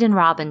 Steed and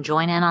Robin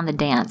join in on the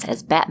dance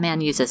as Batman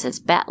uses his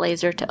bat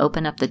laser to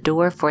open up the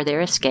door for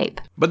their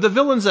escape. But the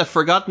villains have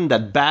forgotten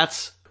that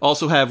bats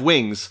also have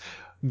wings.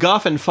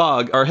 Goff and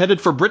Fogg are headed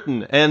for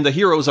Britain, and the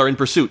heroes are in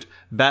pursuit.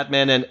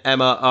 Batman and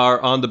Emma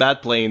are on the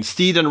Batplane,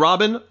 Steed and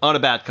Robin on a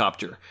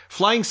Batcopter.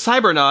 Flying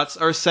cybernauts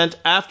are sent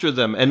after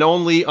them, and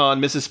only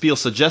on Mrs. Peel's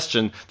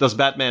suggestion does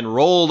Batman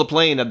roll the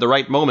plane at the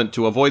right moment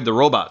to avoid the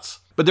robots.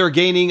 But they're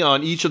gaining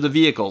on each of the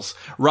vehicles.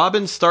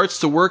 Robin starts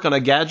to work on a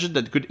gadget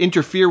that could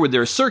interfere with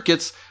their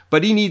circuits,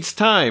 but he needs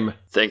time.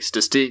 Thanks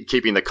to Steed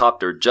keeping the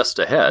copter just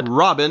ahead,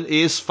 Robin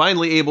is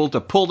finally able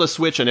to pull the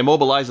switch and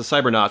immobilize the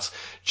cybernauts,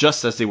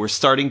 just as they were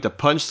starting to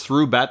punch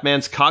through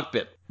Batman's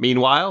cockpit.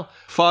 Meanwhile,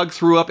 Fogg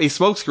threw up a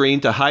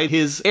smokescreen to hide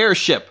his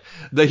airship.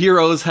 The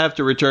heroes have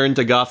to return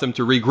to Gotham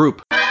to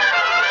regroup.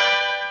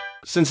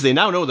 Since they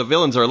now know the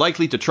villains are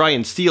likely to try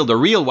and steal the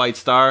real White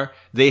Star,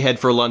 they head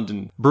for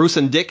London. Bruce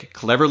and Dick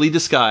cleverly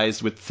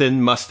disguised with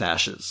thin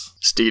mustaches.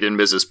 Steed and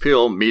Mrs.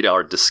 Peel meet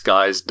our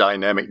disguised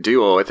dynamic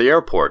duo at the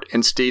airport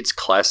in Steed's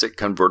classic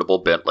convertible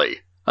Bentley.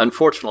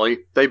 Unfortunately,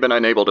 they've been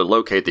unable to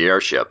locate the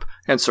airship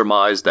and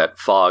surmise that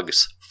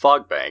Fogg's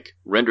fog bank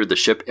rendered the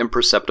ship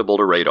imperceptible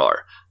to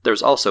radar.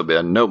 There's also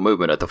been no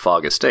movement at the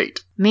Fogg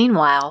estate.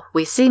 Meanwhile,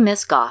 we see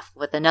Miss Goff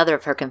with another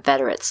of her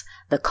Confederates,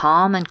 the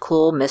calm and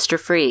cool Mr.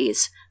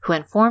 Freeze, who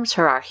informs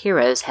her our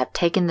heroes have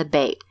taken the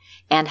bait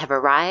and have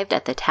arrived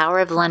at the Tower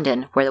of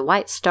London where the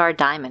White Star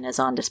Diamond is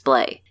on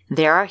display.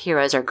 There our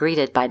heroes are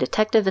greeted by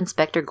Detective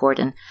Inspector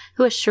Gordon,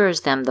 who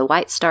assures them the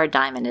White Star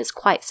Diamond is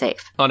quite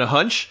safe. On a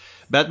hunch,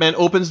 Batman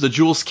opens the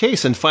jewel's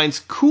case and finds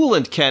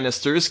coolant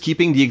canisters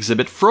keeping the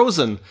exhibit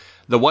frozen.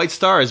 The White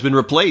Star has been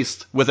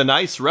replaced with an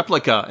ice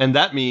replica, and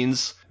that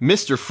means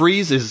Mr.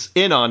 Freeze is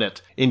in on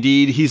it.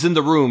 Indeed, he's in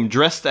the room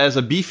dressed as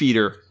a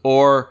beefeater.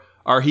 Or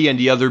are he and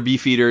the other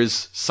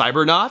beefeaters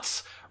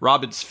cybernauts?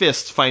 Robin's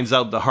fist finds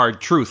out the hard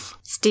truth.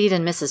 Steed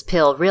and Mrs.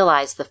 Pill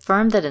realize the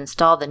firm that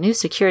installed the new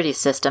security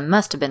system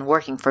must have been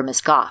working for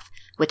Miss Goff,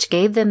 which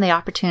gave them the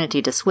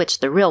opportunity to switch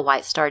the real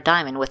White Star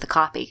Diamond with a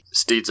copy.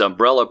 Steed's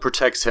umbrella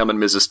protects him and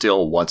Mrs.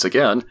 Steele once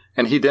again,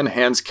 and he then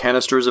hands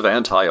canisters of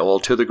anti-oil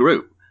to the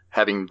group,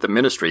 having the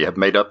Ministry have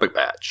made up a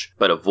batch.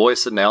 But a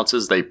voice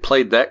announces they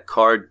played that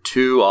card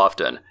too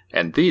often,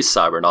 and these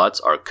cybernauts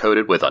are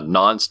coated with a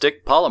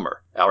non-stick polymer.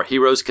 Our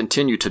heroes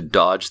continue to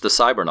dodge the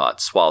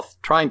cybernauts while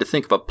trying to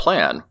think of a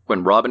plan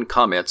when Robin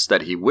comments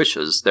that he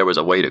wishes there was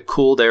a way to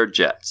cool their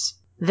jets.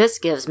 This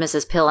gives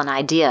Mrs. Pill an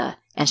idea,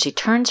 and she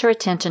turns her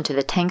attention to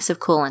the tanks of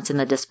coolants in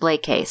the display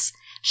case.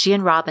 She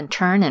and Robin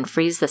turn and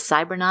freeze the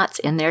cybernauts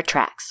in their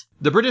tracks.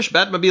 The British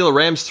Batmobile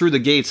rams through the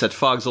gates at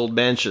Fogg's old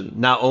mansion,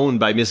 now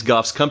owned by Miss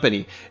Goff's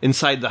company.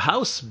 Inside the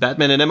house,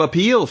 Batman and Emma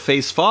Peel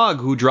face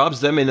Fogg, who drops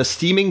them in a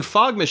steaming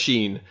fog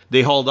machine.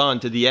 They hold on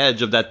to the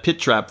edge of that pit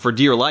trap for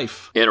dear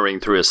life. Entering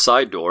through a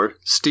side door,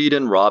 Steed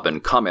and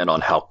Robin comment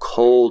on how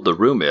cold the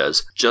room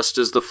is, just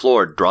as the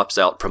floor drops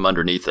out from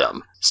underneath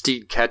them.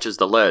 Steed catches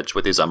the ledge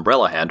with his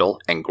umbrella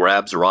handle and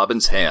grabs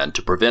Robin's hand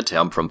to prevent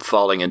him from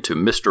falling into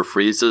Mr.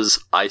 Freeze's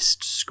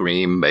iced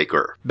scream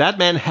maker.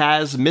 Batman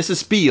has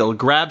Mrs. Peel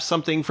grab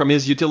something from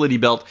his utility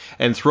belt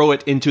and throw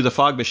it into the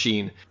fog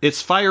machine.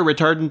 It's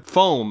fire-retardant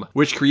foam,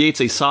 which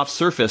creates a soft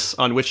surface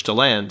on which to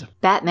land.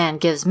 Batman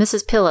gives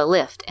Mrs. Peel a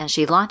lift, and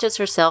she launches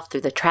herself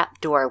through the trap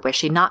door where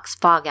she knocks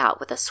Fogg out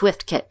with a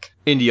swift kick.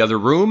 In the other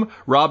room,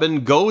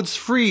 Robin goads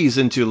Freeze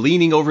into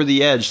leaning over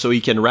the edge so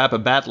he can wrap a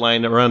bat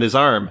line around his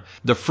arm.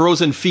 The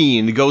frozen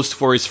fiend goes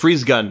for his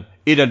freeze gun,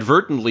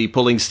 inadvertently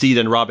pulling Steed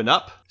and Robin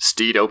up.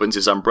 Steed opens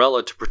his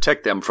umbrella to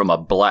protect them from a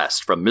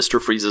blast from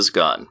Mr. Freeze's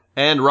gun.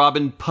 And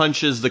Robin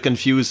punches the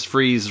confused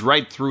Freeze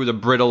right through the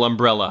brittle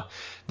umbrella.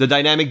 The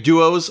dynamic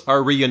duos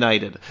are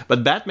reunited,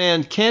 but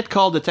Batman can't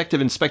call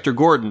Detective Inspector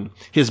Gordon.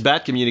 His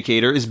bat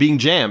communicator is being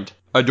jammed.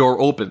 A door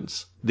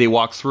opens. They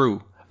walk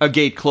through. A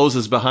gate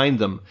closes behind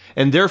them,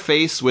 and they're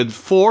faced with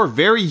 4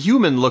 very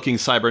human-looking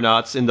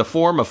cybernauts in the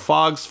form of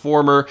Fogg's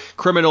former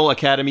Criminal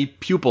Academy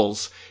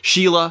pupils,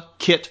 Sheila,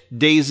 Kit,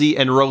 Daisy,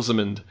 and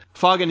Rosamund.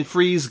 Fogg and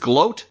Freeze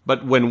gloat,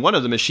 but when one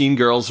of the machine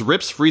girls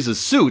rips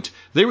Freeze's suit,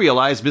 they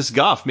realize Miss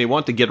Goff may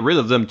want to get rid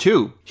of them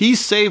too. He's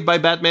saved by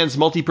Batman's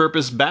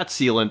multi-purpose bat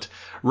sealant.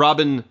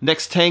 Robin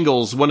next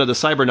tangles one of the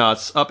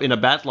cybernauts up in a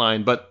bat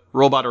line, but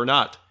robot or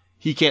not,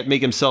 he can't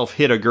make himself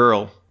hit a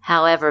girl.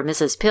 However,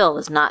 Mrs. Peel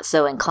is not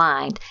so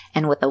inclined,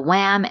 and with a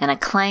wham and a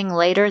clang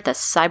later, the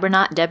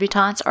Cybernaut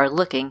debutantes are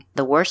looking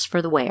the worse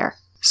for the wear.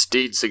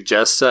 Steed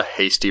suggests a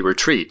hasty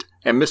retreat,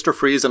 and Mr.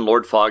 Freeze and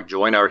Lord Fogg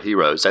join our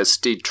heroes as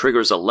Steed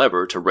triggers a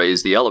lever to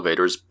raise the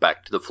elevators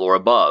back to the floor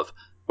above,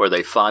 where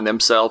they find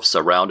themselves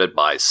surrounded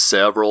by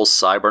several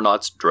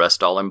cybernauts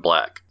dressed all in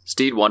black.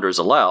 Steed wonders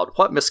aloud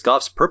what Miss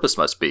Goff's purpose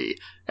must be,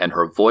 and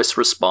her voice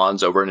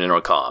responds over an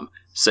intercom,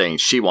 saying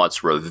she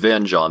wants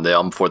revenge on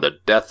them for the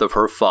death of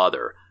her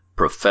father,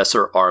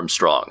 Professor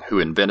Armstrong, who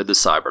invented the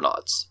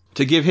cybernauts.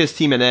 To give his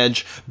team an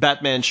edge,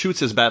 Batman shoots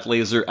his bat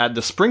laser at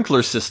the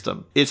sprinkler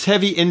system. Its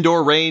heavy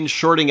indoor rain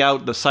shorting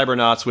out the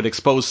cybernauts with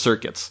exposed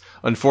circuits.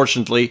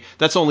 Unfortunately,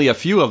 that's only a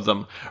few of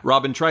them.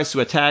 Robin tries to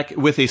attack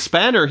with a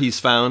spanner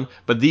he's found,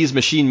 but these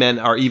machine men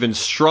are even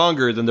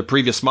stronger than the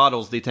previous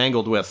models they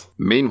tangled with.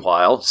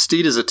 Meanwhile,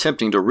 Steed is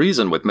attempting to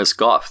reason with Miss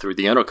Goff through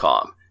the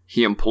intercom.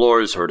 He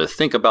implores her to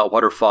think about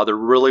what her father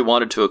really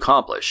wanted to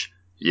accomplish.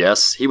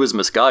 Yes, he was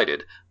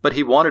misguided, but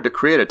he wanted to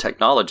create a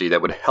technology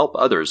that would help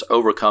others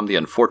overcome the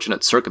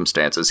unfortunate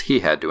circumstances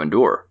he had to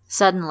endure.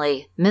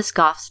 Suddenly, Miss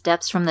Goff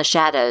steps from the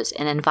shadows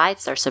and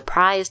invites our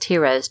surprised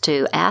heroes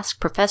to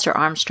ask Professor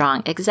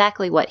Armstrong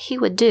exactly what he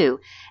would do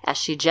as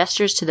she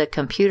gestures to the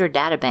computer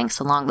databanks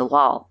along the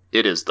wall.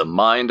 It is the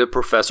mind of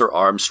Professor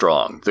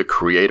Armstrong, the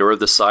creator of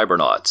the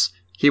cybernauts.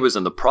 He was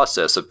in the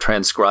process of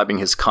transcribing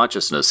his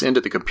consciousness into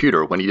the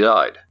computer when he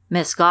died.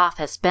 Miss Goff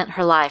has spent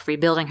her life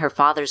rebuilding her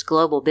father's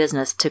global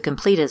business to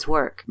complete his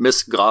work.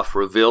 Miss Goff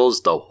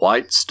reveals the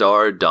White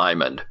Star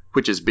Diamond,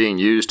 which is being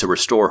used to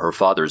restore her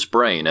father's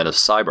brain and a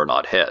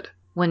cybernaut head.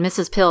 When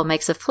Mrs. Peel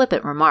makes a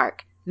flippant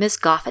remark, Miss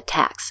Goff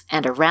attacks,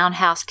 and a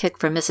roundhouse kick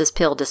from Mrs.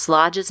 Peel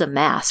dislodges a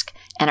mask,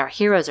 and our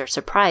heroes are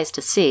surprised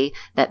to see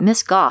that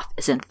Miss Goff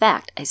is in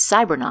fact a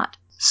cybernaut.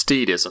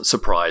 Steed isn't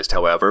surprised,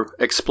 however,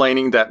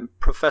 explaining that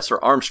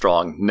Professor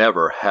Armstrong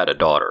never had a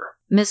daughter.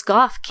 Miss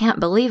Goff can't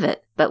believe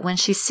it, but when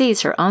she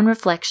sees her own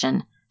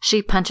reflection,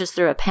 she punches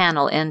through a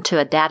panel into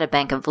a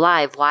databank of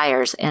live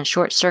wires and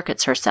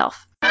short-circuits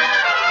herself.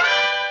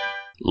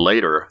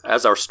 Later,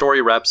 as our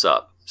story wraps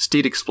up,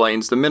 Steed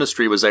explains the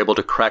Ministry was able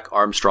to crack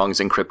Armstrong's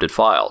encrypted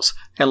files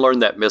and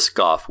learned that Miss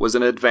Goff was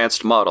an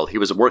advanced model he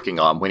was working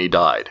on when he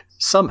died.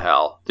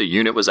 Somehow, the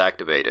unit was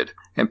activated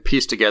and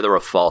pieced together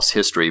a false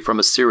history from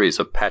a series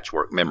of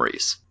patchwork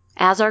memories.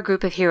 As our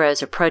group of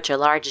heroes approach a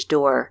large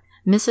door,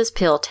 Mrs.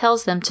 Peel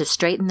tells them to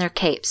straighten their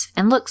capes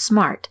and look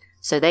smart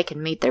so they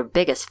can meet their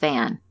biggest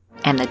fan.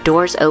 And the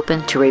doors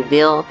open to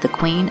reveal the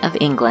Queen of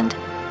England.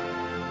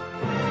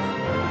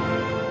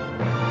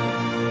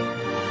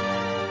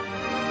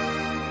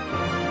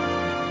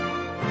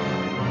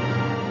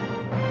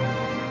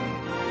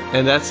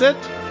 And that's it,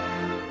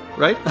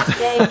 right?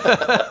 Yay.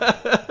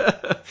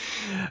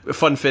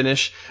 Fun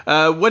finish.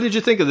 What did you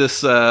think of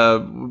this?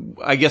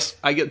 I guess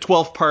I get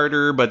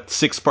 12-parter, but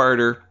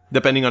 6-parter,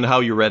 depending on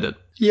how you read it.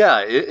 Yeah,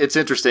 it's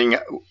interesting.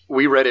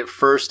 We read it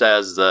first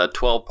as the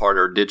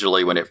 12-parter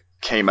digitally when it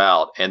came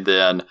out, and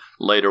then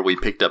later we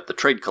picked up the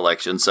trade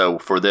collection. So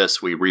for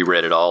this, we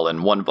reread it all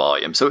in one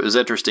volume. So it was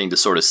interesting to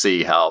sort of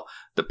see how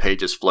the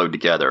pages flowed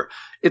together.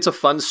 It's a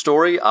fun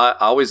story. I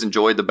always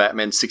enjoyed the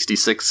Batman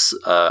 66.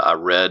 I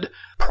read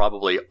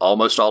probably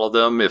almost all of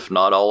them, if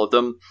not all of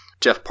them.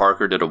 Jeff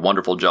Parker did a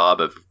wonderful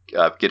job of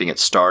getting it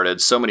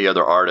started. So many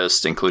other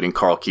artists, including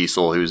Carl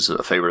Kiesel, who's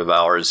a favorite of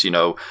ours,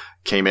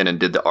 came in and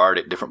did the art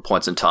at different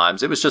points in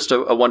times. It was just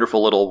a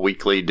wonderful little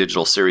weekly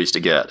digital series to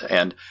get.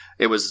 And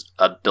it was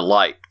a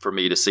delight for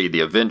me to see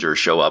the Avengers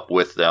show up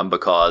with them,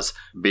 because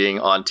being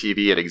on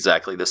TV at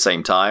exactly the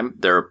same time,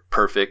 they're a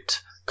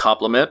perfect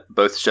complement.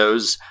 Both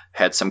shows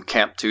had some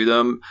camp to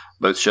them.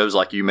 Both shows,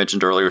 like you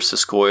mentioned earlier,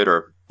 Siskoid,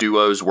 are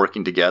duos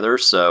working together.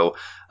 So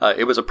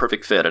it was a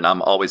perfect fit, and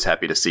I'm always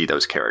happy to see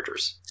those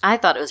characters. I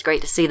thought it was great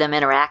to see them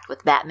interact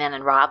with Batman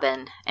and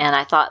Robin, and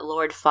I thought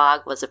Lord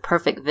Fogg was a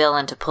perfect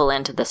villain to pull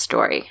into the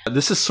story.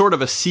 This is sort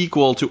of a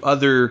sequel to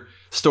other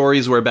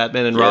stories where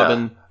Batman and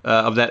Robin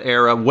of that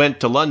era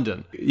went to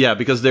London. Yeah,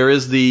 because there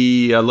is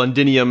the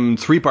Londinium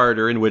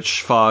three-parter in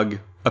which Fogg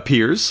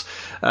appears,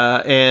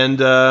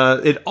 and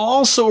it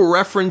also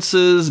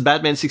references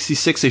Batman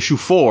 66 issue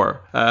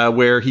 4,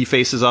 where he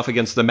faces off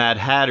against the Mad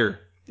Hatter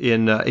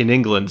in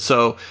England.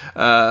 So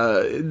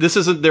this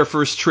isn't their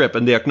first trip,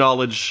 and they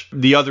acknowledge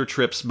the other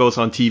trips both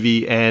on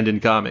TV and in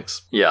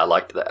comics. Yeah, I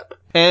liked that.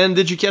 And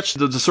did you catch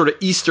the sort of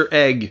Easter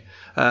egg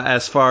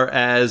as far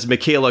as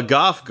Michaela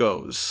Goff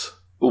goes?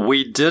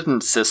 We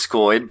didn't,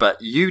 Siskoid,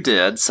 but you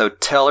did, so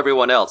tell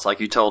everyone else like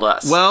you told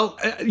us. Well,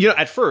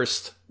 at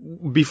first,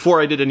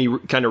 before I did any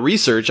kind of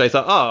research, I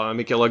thought, oh,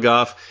 Michaela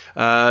Goff,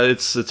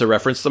 it's a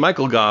reference to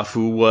Michael Goff,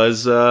 who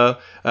was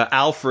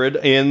Alfred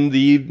in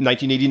the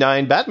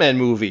 1989 Batman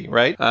movie,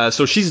 right?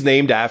 So she's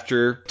named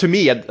after, to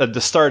me, at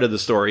the start of the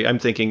story, I'm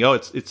thinking, oh,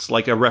 it's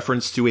like a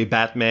reference to a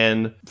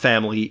Batman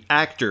family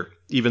actor,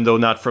 even though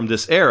not from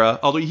this era,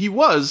 although he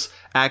was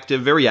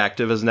active, very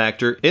active as an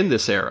actor in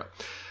this era.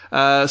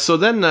 So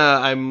then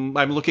I'm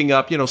looking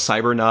up,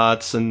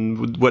 Cybernauts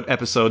and what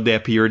episode they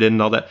appeared in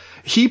and all that.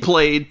 He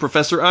played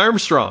Professor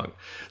Armstrong.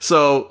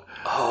 So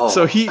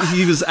he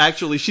was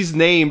actually, she's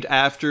named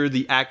after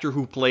the actor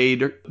who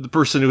played the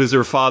person who is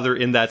her father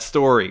in that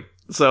story.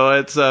 So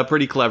it's a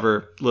pretty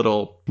clever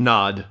little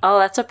nod. Oh,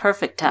 that's a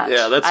perfect touch.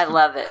 Yeah, I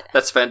love it.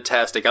 That's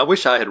fantastic. I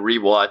wish I had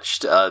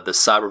rewatched the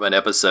Cyberman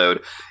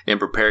episode in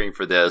preparing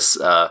for this.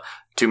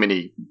 Too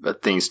many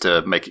things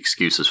to make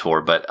excuses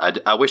for, but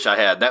I wish I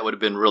had. That would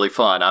have been really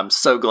fun. I'm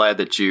so glad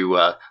that you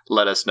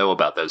let us know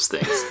about those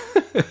things.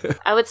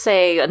 I would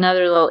say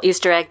another little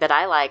Easter egg that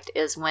I liked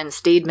is when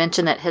Steed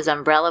mentioned that his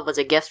umbrella was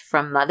a gift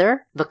from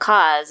Mother,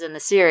 because in the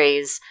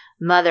series,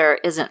 Mother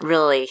isn't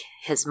really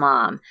his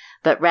mom,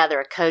 but rather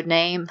a code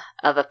name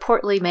of a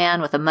portly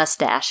man with a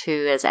mustache who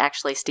is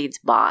actually Steed's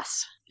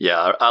boss.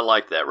 Yeah, I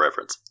like that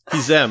reference.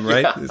 He's M,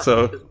 right? Yeah.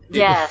 So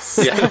yes.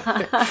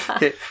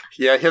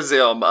 Yeah, his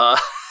Elm. A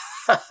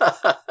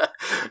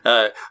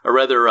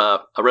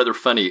rather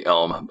funny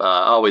Elm.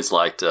 I always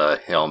liked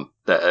him.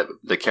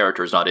 The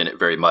character is not in it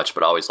very much,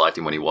 but I always liked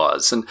him when he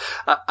was. And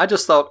I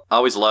just thought I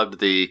always loved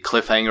the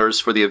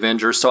cliffhangers for the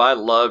Avengers. So I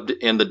loved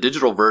in the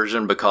digital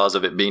version, because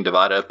of it being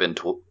divided up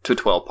into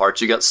 12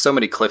 parts, you got so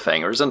many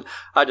cliffhangers, and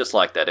I just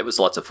liked that. It was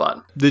lots of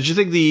fun. Did you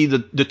think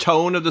the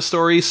tone of the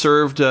story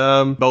served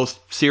both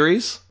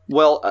series?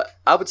 Well,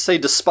 I would say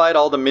despite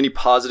all the many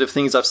positive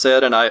things I've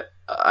said, and I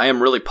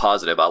am really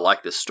positive, I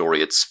like this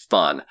story. It's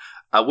fun.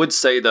 I would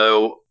say,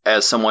 though,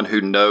 as someone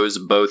who knows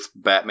both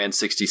Batman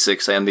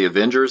 66 and the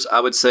Avengers, I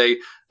would say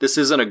this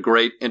isn't a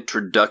great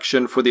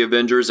introduction for the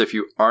Avengers if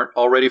you aren't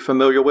already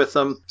familiar with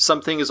them.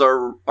 Some things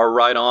are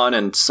right on,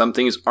 and some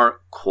things aren't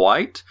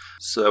quite.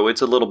 So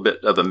it's a little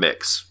bit of a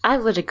mix. I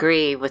would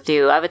agree with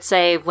you. I would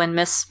say when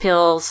Miss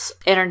Pill's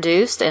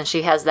introduced and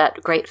she has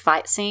that great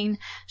fight scene,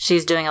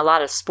 she's doing a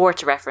lot of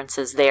sports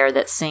references there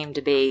that seem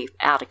to be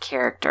out of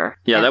character.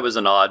 Yeah, that was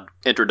an odd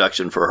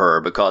introduction for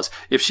her, because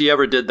if she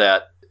ever did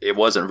that, it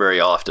wasn't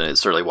very often. It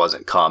certainly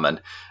wasn't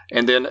common.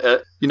 And then,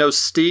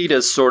 Steed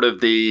is sort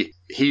of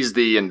he's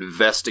the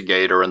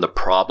investigator and the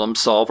problem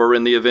solver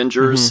in the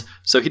Avengers. Mm-hmm.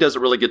 So he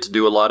doesn't really get to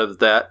do a lot of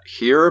that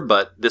here,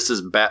 but this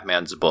is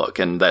Batman's book,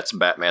 and that's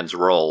Batman's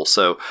role.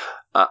 So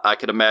I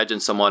could imagine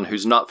someone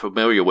who's not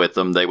familiar with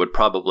them, they would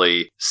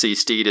probably see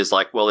Steed as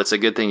like, well, it's a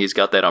good thing he's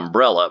got that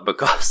umbrella,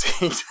 because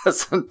he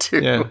doesn't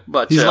do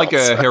much He's else. Like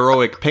a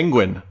heroic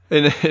penguin,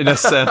 in a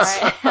sense.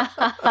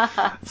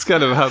 It's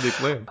kind of how they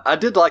play him. I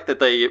did like that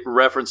they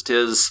referenced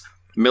his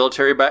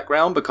military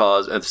background,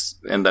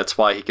 and that's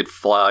why he could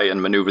fly and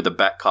maneuver the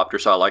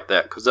Batcopter. So I like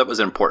that, because that was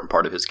an important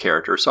part of his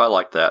character. So I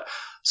like that.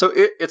 So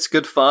it's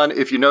good fun.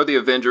 If you know the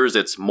Avengers,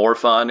 it's more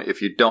fun.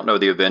 If you don't know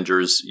the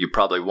Avengers, you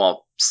probably won't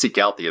seek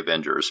out the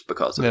Avengers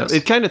because of this.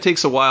 It kind of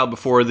takes a while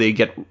before they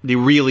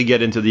really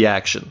get into the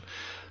action.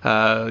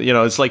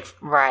 It's like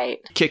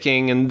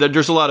kicking, and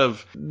there's a lot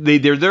of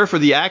they're there for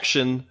the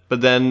action,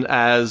 but then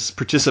as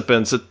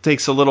participants, it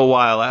takes a little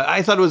while.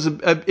 I thought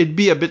it'd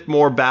be a bit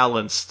more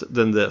balanced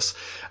than this,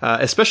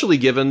 especially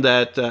given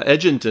that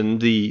Edginton,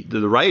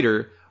 the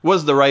writer,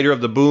 was the writer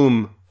of the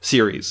Boom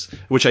series,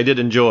 which I did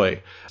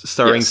enjoy,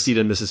 starring Steed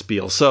and Mrs.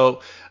 Peel. So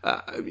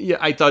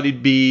I thought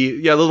he'd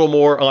be a little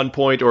more on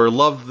point, or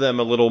love them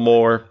a little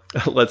more.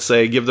 Let's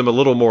say, give them a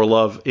little more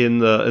love in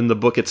the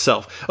book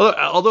itself.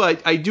 Although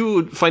I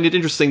do find it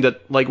interesting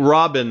that, like,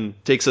 Robin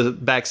takes a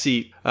back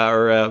seat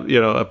or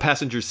a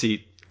passenger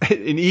seat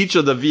in each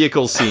of the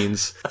vehicle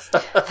scenes.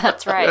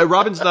 That's right.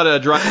 Robin's not a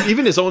driver.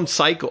 Even his own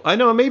cycle. I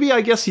know. Maybe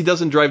I guess he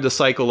doesn't drive the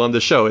cycle on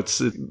the show.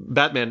 It's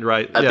Batman,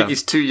 right? I think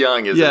he's too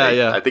young, isn't he?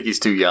 Yeah. I think he's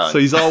too young. So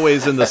he's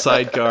always in the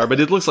sidecar, but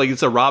it looks like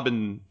it's a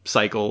Robin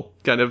cycle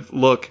kind of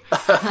look.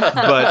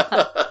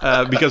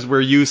 But because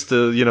we're used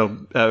to,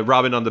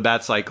 Robin on the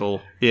Bat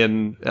cycle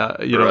in,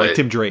 like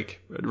Tim Drake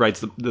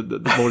rides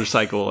the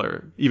motorcycle,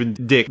 or even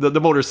Dick,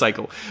 the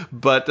motorcycle.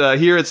 But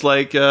here it's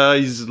like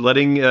he's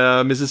letting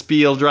Mrs.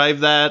 Peel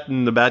drive that,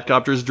 and the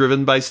Batcopter is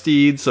driven by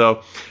Steed.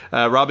 So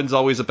Robin's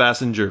always a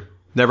passenger,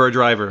 never a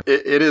driver.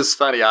 It is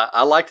funny.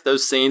 I liked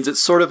those scenes.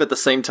 It's sort of at the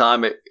same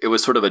time, it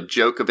was sort of a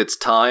joke of its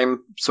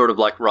time, sort of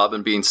like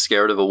Robin being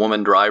scared of a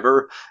woman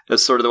driver.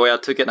 That's sort of the way I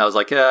took it. And I was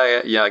like,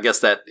 yeah, I guess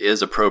that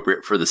is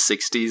appropriate for the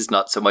 60s,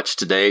 not so much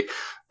today.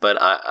 But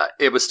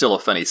it was still a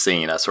funny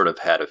scene. I sort of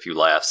had a few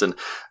laughs. And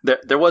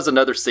there was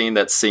another scene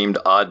that seemed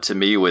odd to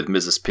me with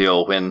Mrs.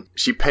 Peel when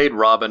she paid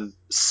Robin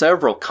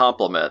several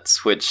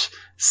compliments, which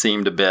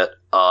seemed a bit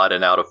odd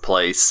and out of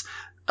place.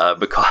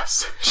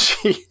 Because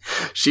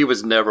she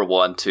was never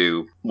one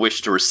to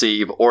wish to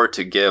receive or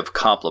to give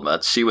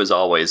compliments. She was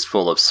always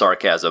full of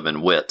sarcasm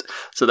and wit.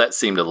 So that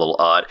seemed a little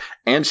odd.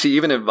 And she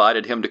even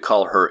invited him to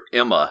call her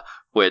Emma,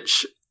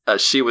 which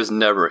she was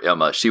never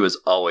Emma. She was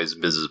always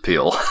Mrs.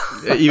 Peel.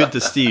 Even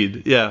to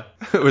Steed, yeah.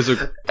 It was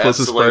her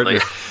closest partner.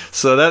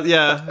 So that,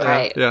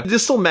 right. Yeah. They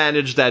still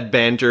managed that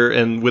banter,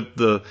 and with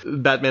the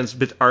Batman's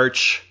bit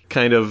arch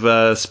kind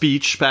of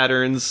speech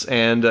patterns,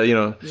 and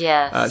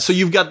yes. So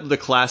you've got the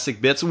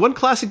classic bits. One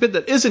classic bit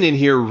that isn't in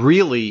here,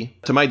 really,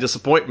 to my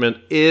disappointment,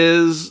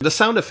 is the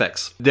sound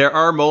effects. There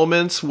are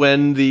moments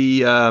when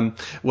the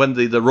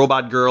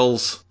robot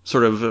girls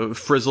sort of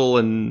frizzle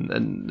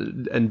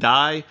and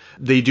die.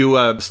 They do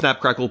a snap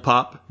crackle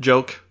pop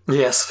joke.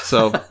 Yes.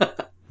 So.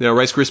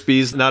 Rice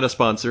Krispies, not a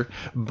sponsor,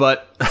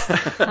 but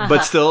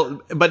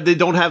they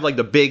don't have like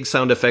the big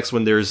sound effects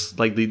when there's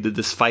like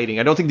this fighting.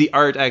 I don't think the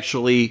art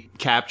actually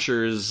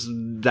captures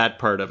that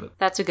part of it.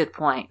 That's a good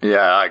point. Yeah,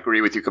 I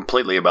agree with you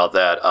completely about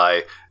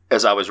that.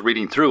 As I was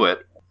reading through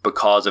it,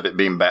 because of it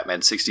being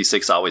Batman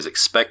 66, I always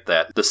expect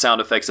that. The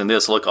sound effects in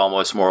this look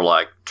almost more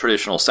like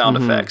traditional sound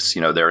effects.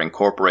 They're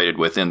incorporated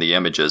within the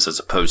images as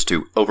opposed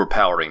to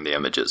overpowering the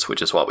images,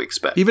 which is what we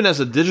expect. Even as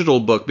a digital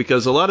book,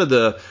 because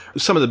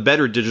some of the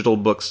better digital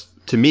books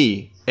to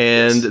me,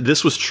 and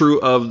this was true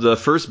of the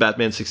first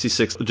Batman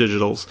 66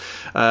 digitals,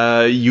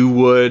 you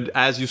would,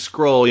 as you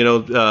scroll,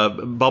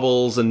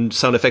 bubbles and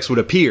sound effects would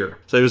appear.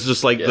 So it was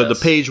just like the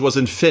page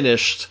wasn't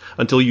finished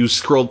until you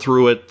scrolled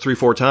through it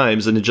 3-4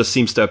 times, and it just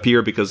seems to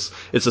appear because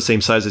it's the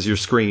same size as your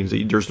screen.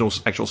 There's no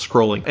actual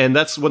scrolling. And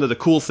that's one of the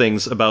cool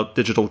things about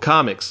digital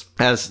comics,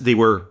 as they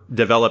were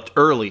developed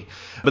early.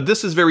 But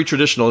this is very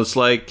traditional. It's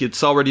like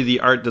it's already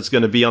the art that's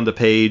going to be on the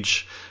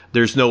page.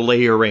 There's no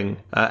layering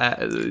that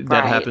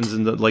happens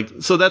in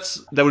the so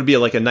that would be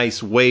like a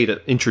nice way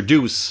to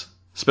introduce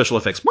special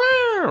effects,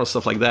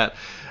 stuff like that.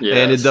 Yes.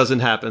 And it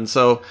doesn't happen.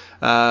 So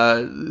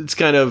it's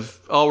kind of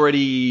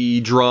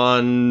already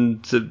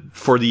drawn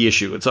for the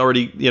issue. It's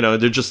already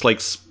they're just like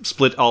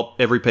split up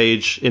every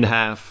page in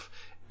half,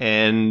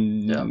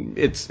 and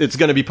it's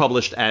going to be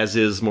published as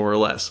is, more or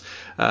less.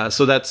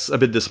 So that's a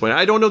bit disappointing.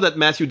 I don't know that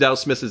Matthew Dow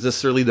Smith is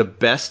necessarily the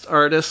best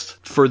artist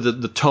for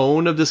the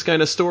tone of this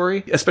kind of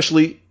story,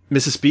 especially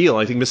Mrs. Peel.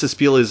 I think Mrs.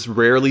 Peel is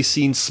rarely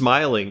seen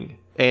smiling,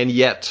 and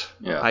yet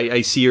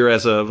I see her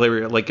as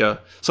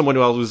someone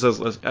who always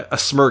has a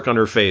smirk on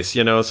her face.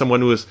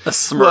 Someone who is a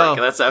smirk. Well,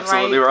 that's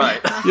absolutely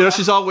right.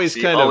 She's always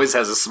she always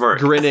has a smirk,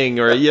 grinning,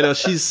 or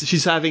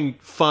she's having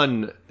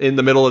fun in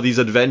the middle of these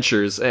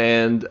adventures,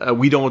 and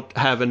we don't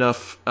have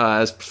enough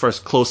as far as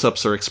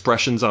close-ups or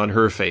expressions on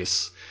her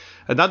face.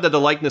 Not that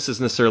the likeness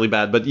is necessarily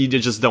bad, but you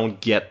just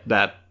don't get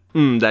that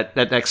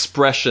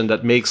expression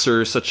that makes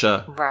her such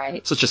a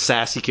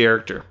sassy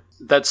character.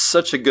 That's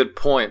such a good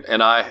point.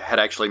 And I had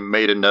actually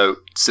made a note,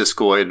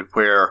 Siskoid,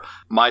 where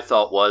my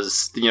thought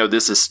was,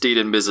 this is Steed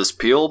and Mrs.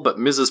 Peel, but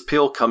Mrs.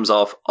 Peel comes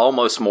off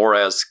almost more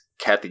as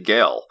Kathy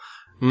Gale.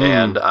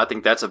 And I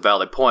think that's a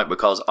valid point,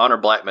 because Honor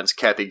Blackman's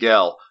Kathy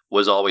Gale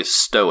was always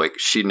stoic.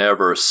 She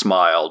never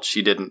smiled.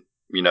 She didn't,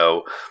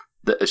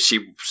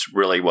 she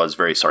really was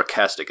very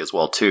sarcastic as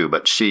well, too.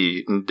 But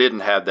she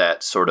didn't have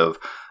that sort of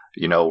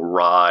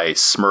wry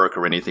smirk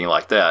or anything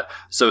like that.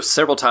 So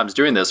several times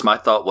during this, my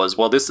thought was,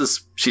 well,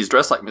 she's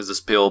dressed like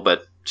Mrs. Peel,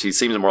 but she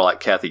seems more like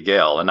Kathy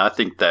Gale. And I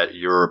think that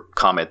your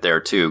comment there,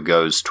 too,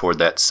 goes toward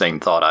that same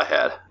thought I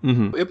had.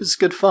 Mm-hmm. It was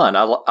good fun.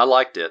 I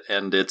liked it.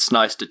 And it's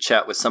nice to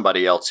chat with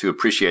somebody else who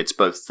appreciates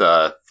both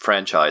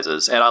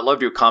franchises. And I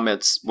love your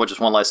comments. Well, just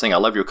one last thing. I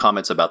love your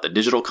comments about the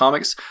digital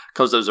comics,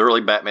 because those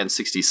early Batman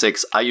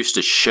 66, I used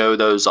to show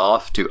those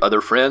off to other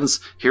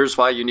friends. Here's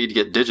why you need to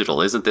get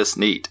digital. Isn't this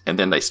neat? And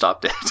then they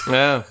stopped it.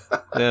 Yeah,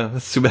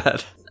 that's too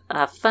bad.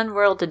 A fun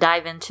world to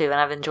dive into, and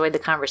I've enjoyed the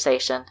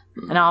conversation.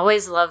 And I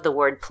always love the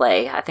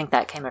wordplay. I think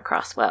that came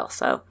across well.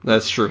 So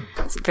that's true.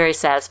 It's a very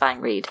satisfying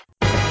read.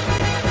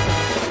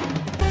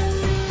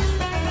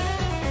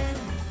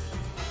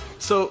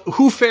 So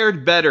who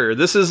fared better?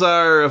 This is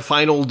our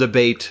final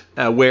debate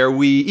where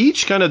we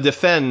each kind of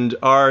defend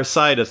our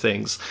side of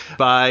things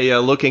by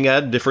looking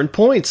at different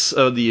points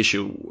of the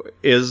issue.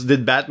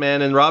 Did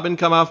Batman and Robin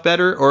come off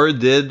better, or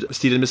did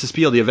Steed and Mrs.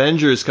 Peel, the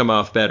Avengers, come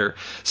off better?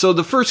 So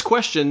the first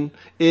question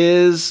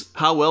is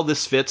how well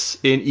this fits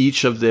in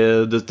each of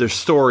their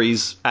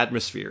stories'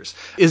 atmospheres.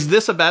 Is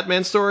this a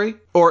Batman story,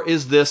 or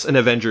is this an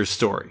Avengers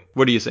story?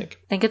 What do you think?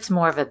 I think it's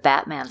more of a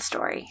Batman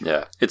story.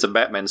 Yeah, it's a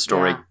Batman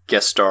story,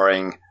 guest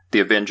starring the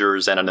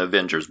Avengers and an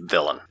Avengers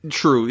villain.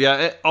 True,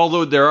 yeah.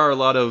 Although there are a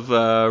lot of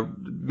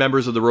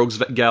members of the Rogues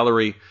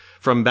Gallery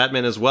from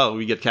Batman as well.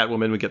 We get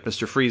Catwoman, we get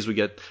Mr. Freeze, we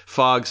get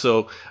Fog,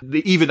 so they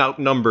even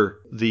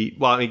outnumber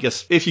I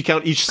guess if you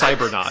count each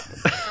Cybernaut.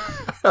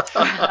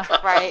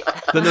 Right.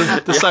 Then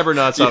the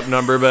Cybernauts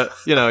outnumber, but,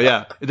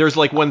 there's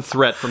like one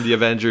threat from the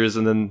Avengers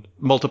and then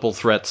multiple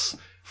threats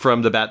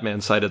from the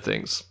Batman side of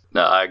things.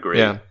 No, I agree.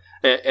 Yeah.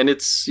 And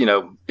it's,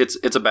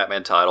 it's a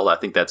Batman title. I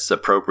think that's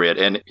appropriate.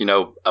 And,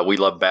 we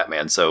love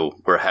Batman, so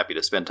we're happy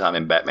to spend time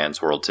in Batman's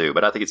world, too.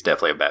 But I think it's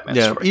definitely a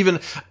Batman story. Even,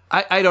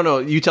 I don't know,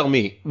 you tell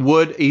me,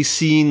 would a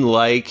scene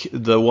like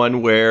the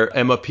one where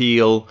Emma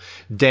Peel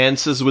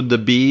dances with the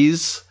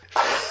bees,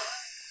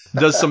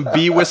 does some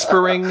bee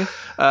whispering,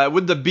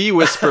 would the bee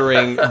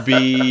whispering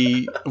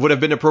would have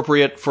been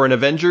appropriate for an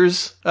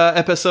Avengers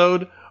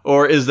episode?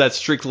 Or is that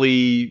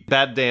strictly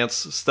Bat Dance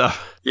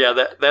stuff?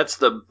 Yeah, that's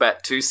the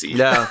Bat-2 scene.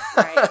 Yeah.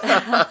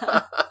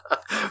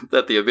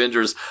 That the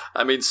Avengers,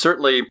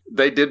 certainly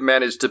they did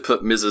manage to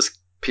put Mrs.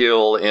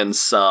 Peel in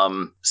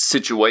some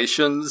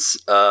situations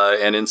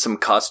and in some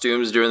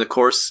costumes during the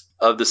course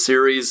of the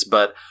series,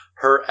 but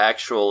her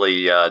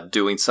actually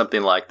doing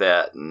something like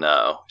that,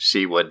 no,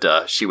 she would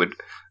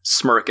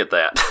smirk at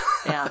that.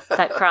 Yeah,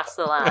 that crossed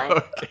the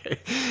line. Okay.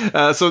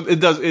 So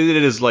it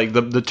is like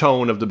the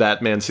tone of the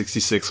Batman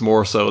 66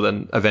 more so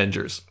than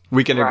Avengers.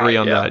 We can agree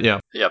on that,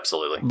 yeah. Yeah,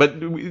 absolutely.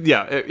 But,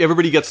 yeah,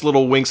 everybody gets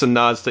little winks and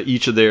nods to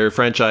each of their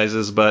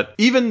franchises, but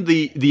even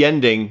the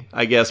ending,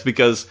 I guess,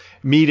 because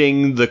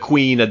meeting the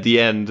Queen at the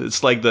end,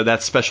 it's like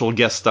that special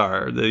guest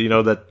star,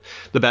 that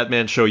the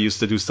Batman show used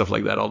to do stuff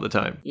like that all the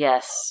time.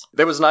 Yes.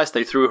 That was nice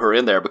they threw her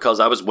in there, because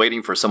I was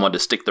waiting for someone to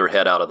stick their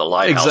head out of the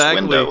lighthouse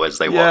window as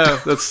they walked.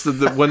 Yeah, that's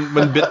the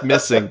one bit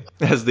missing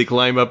as they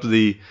climb up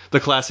the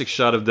classic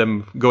shot of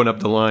them going up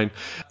the line.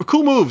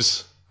 Cool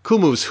moves.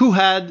 Who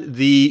had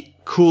the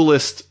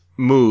coolest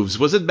moves?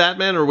 Was it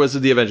Batman or was it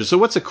the Avengers? So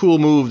what's a cool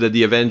move that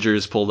the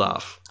Avengers pulled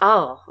off?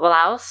 Oh, well,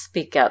 I'll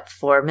speak up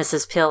for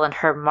Mrs. Peel and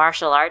her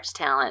martial arts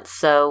talents.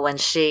 So when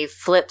she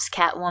flips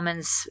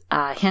Catwoman's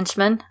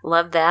henchman,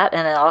 love that.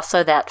 And then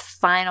also that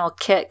final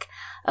kick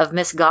of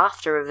Miss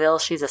Goth to reveal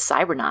she's a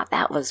Cybernaut.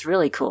 That was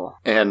really cool.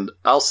 And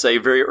I'll say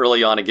very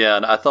early on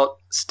again, I thought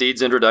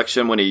Steed's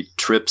introduction when he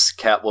trips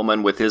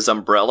Catwoman with his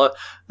umbrella,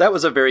 that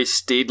was a very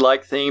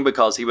Steed-like thing,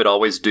 because he would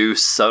always do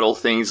subtle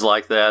things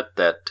like that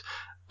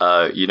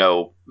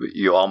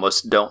you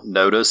almost don't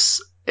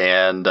notice.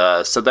 And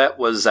so that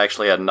was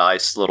actually a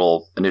nice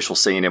little initial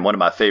scene and one of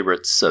my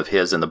favorites of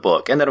his in the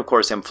book. And then, of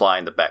course, him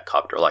flying the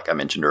Batcopter, like I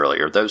mentioned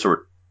earlier. Those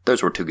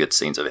were two good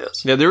scenes of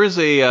his. Yeah, there is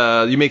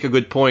you make a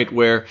good point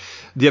where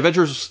the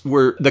Avengers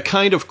were the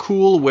kind of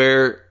cool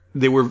where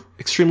they were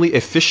extremely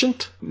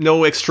efficient.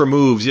 No extra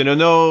moves,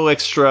 no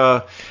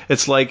extra.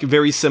 It's like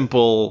very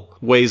simple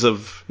ways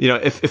of,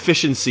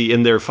 efficiency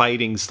in their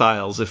fighting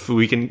styles, if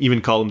we can even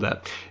call them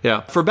that.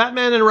 Yeah. For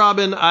Batman and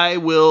Robin, I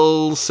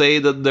will say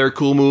that their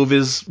cool move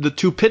is the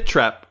 2 pit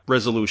trap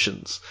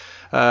resolutions.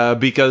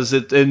 Because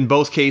in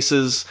both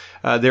cases,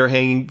 they're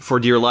hanging for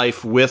dear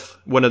life with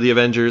one of the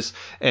Avengers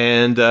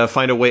and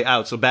find a way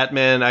out. So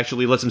Batman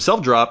actually lets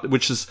himself drop,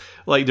 which is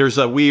like there's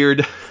a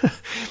weird...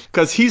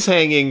 because he's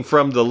hanging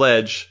from the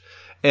ledge,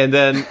 and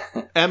then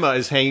Emma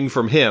is hanging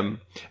from him,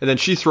 and then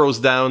she throws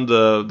down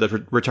the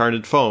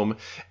retardant foam,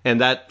 and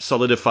that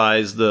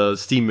solidifies the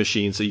steam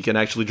machine so you can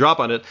actually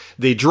drop on it.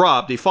 They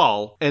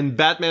fall, and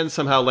Batman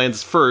somehow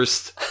lands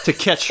first to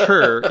catch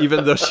her,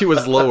 even though she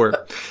was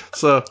lower.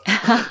 So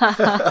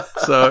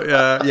that's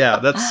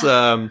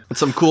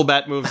some cool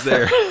Bat moves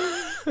there.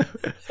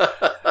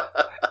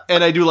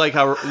 And I do like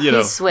how,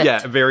 He's swift.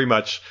 Yeah, very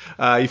much.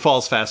 He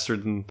falls faster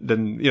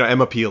than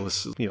Emma Peel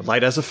is,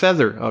 light as a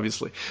feather,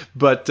 obviously.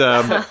 But,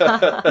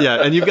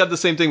 yeah, and you've got the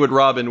same thing with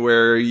Robin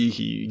where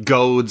he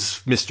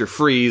goads Mr.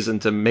 Freeze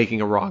into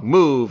making a wrong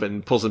move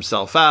and pulls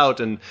himself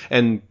out and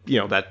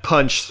that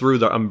punch through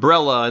the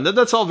umbrella. And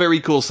that's all very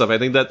cool stuff. I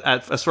think that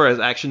as far as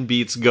action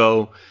beats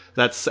go,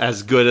 that's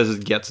as good as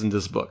it gets in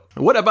this book.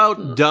 What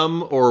about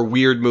dumb or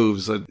weird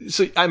moves?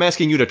 So I'm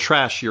asking you to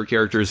trash your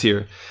characters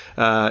here,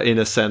 in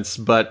a sense,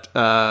 but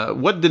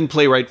what didn't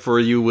play right for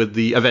you with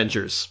the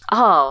Avengers?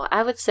 Oh,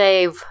 I would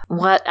say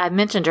what I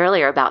mentioned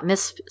earlier about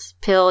Miss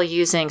Peel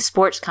using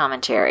sports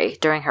commentary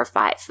during her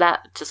fights.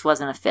 That just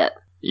wasn't a fit.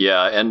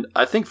 Yeah, and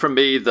I think for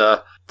me,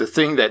 the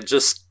thing that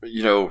just,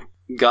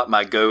 got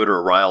my goat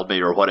or riled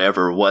me or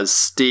whatever was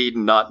Steed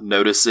not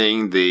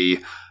noticing the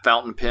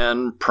fountain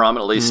pen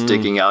prominently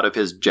sticking out of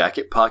his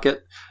jacket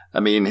pocket. I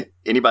mean,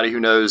 anybody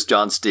who knows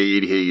John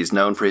Steed, he's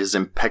known for his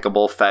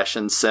impeccable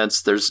fashion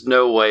sense. There's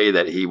no way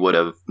that he would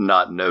have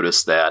not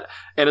noticed that.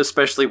 And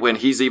especially when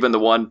he's even the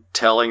one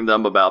telling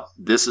them about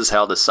this is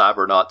how the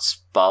Cybernauts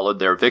followed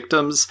their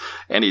victims.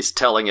 And he's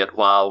telling it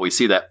while we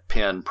see that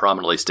pen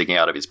prominently sticking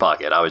out of his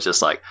pocket. I was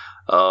just like,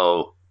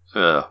 oh,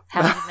 how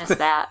did you miss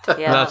that?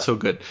 Yeah. Not so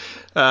good.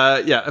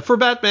 For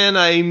Batman,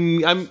 I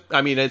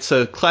mean, it's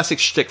a classic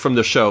shtick from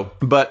the show,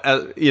 but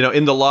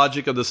in the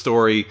logic of the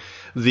story,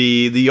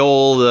 the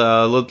old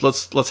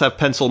let's have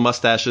pencil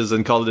mustaches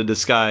and call it a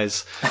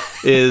disguise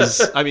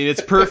is, I mean,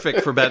 it's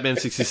perfect for Batman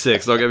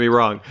 66. Don't get me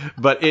wrong,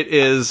 but it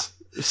is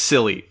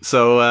silly.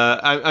 So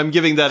I'm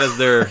giving that as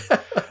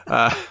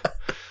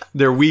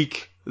their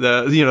weak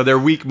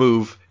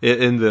move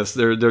in this,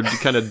 their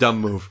kind of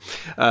dumb move.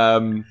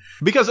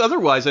 Because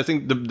otherwise, I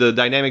think the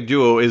dynamic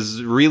duo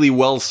is really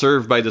well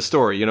served by the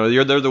story.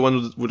 They're the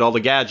ones with all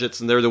the gadgets,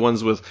 and they're the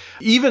ones with,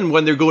 even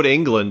when they go to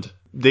England,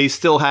 they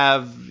still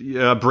have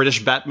a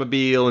British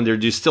Batmobile,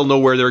 and you still know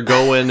where they're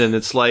going, and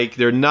it's like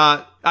they're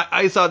not.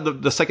 I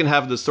thought the second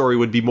half of the story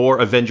would be more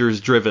Avengers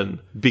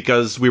driven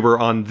because we were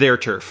on their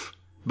turf,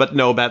 but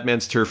no,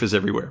 Batman's turf is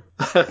everywhere.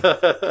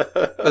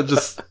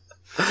 just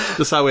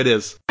how it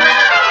is.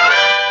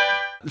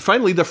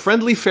 Finally, the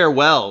friendly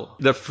farewell.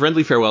 The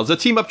friendly farewell is a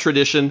team-up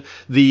tradition.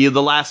 The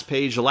last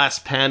page, the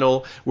last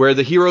panel, where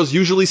the heroes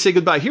usually say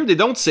goodbye. Here they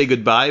don't say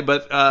goodbye,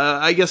 but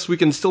I guess we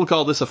can still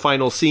call this a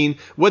final scene.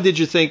 What did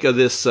you think of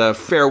this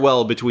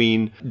farewell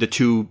between the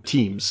two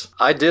teams?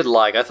 I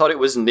thought it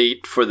was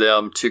neat for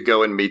them to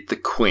go and meet the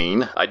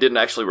Queen. I didn't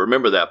actually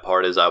remember that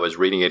part as I was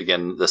reading it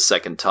again the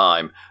second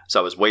time, so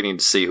I was waiting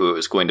to see who it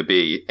was going to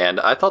be. And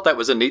I thought that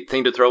was a neat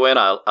thing to throw in.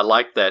 I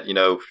liked that,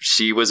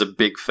 she was a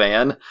big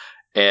fan.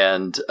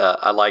 And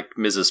I like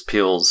Mrs.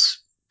 Peel's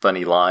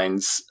funny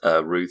lines.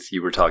 Ruth,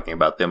 you were talking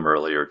about them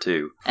earlier,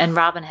 too. And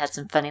Robin had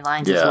some funny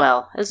lines as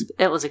well.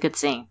 It was a good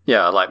scene.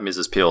 Yeah, I like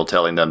Mrs. Peel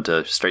telling them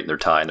to straighten their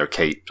tie and their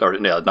cape. Or,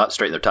 no, not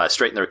straighten their tie,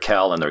 straighten their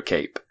cowl and their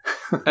cape.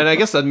 And I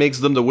guess that makes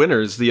them the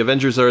winners. The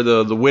Avengers are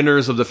the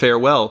winners of the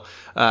farewell.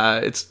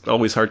 It's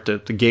always hard to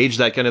gauge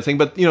that kind of thing.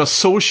 But,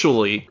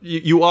 socially,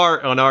 you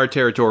are on our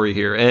territory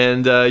here.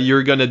 And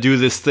you're going to do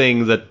this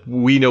thing that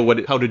we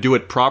know how to do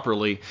it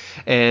properly.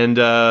 And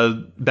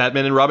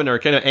Batman and Robin are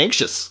kind of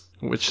anxious,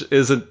 which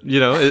isn't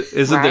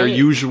right. Their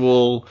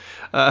usual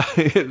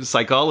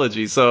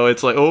psychology. So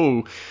it's like,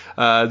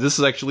 this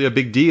is actually a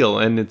big deal.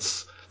 And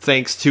it's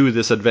thanks to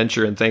this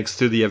adventure and thanks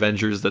to the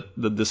Avengers that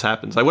this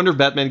happens. I wonder if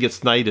Batman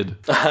gets knighted.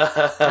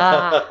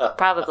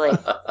 Probably.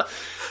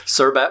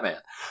 Sir Batman.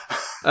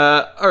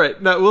 All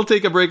right, now we'll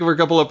take a break for a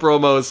couple of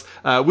promos.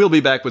 We'll be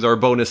back with our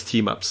bonus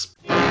team-ups.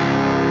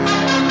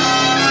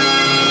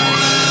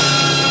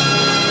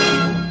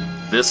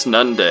 This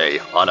Monday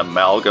on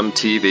Amalgam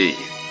TV,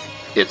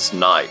 it's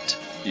night.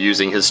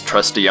 Using his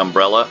trusty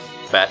umbrella,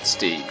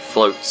 Batsteed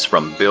floats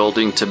from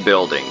building to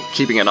building,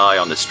 keeping an eye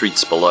on the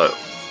streets below.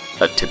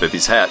 A tip of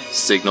his hat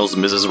signals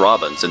Mrs.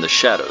 Robbins in the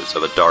shadows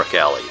of a dark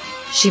alley.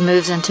 She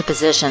moves into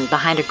position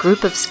behind a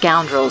group of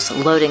scoundrels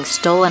loading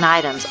stolen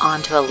items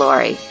onto a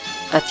lorry.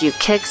 A few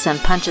kicks and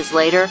punches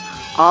later,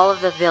 all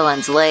of the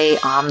villains lay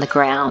on the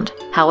ground.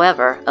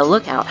 However, a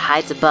lookout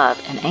hides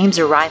above and aims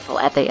a rifle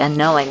at the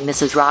unknowing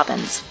Mrs.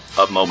 Robbins.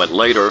 A moment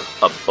later,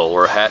 a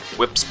bowler hat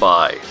whips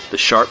by, the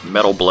sharp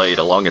metal blade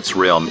along its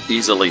rim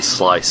easily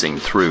slicing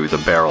through the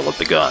barrel of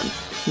the gun.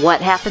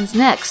 What happens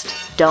next?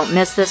 Don't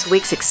miss this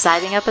week's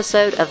exciting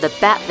episode of the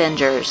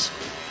Batvengers.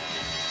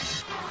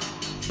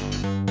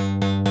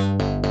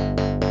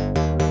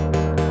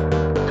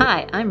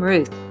 Hi, I'm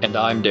Ruth. And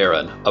I'm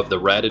Darren of the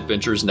Rad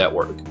Adventures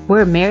Network.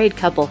 We're a married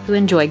couple who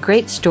enjoy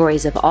great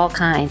stories of all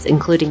kinds,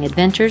 including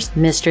adventures,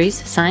 mysteries,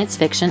 science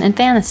fiction, and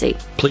fantasy.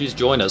 Please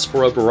join us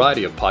for a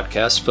variety of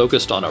podcasts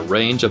focused on a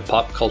range of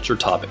pop culture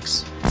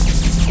topics.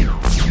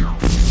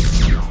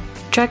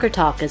 Trekker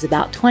Talk is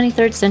about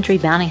 23rd century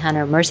bounty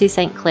hunter Mercy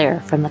St. Clair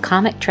from the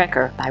comic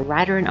Trekker by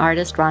writer and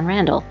artist Ron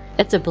Randall.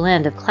 It's a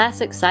blend of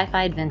classic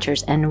sci-fi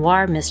adventures and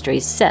noir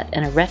mysteries set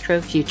in a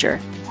retro future.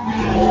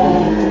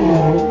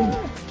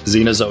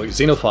 Xenozoic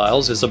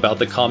Xenophiles is about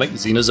the comic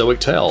Xenozoic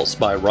Tales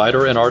by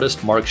writer and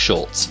artist Mark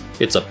Schultz.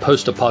 It's a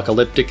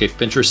post-apocalyptic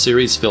adventure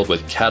series filled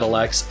with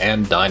Cadillacs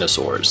and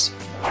dinosaurs.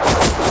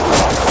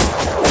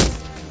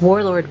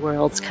 Warlord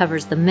Worlds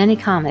covers the many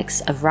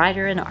comics of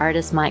writer and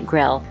artist Mike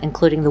Grell,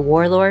 including The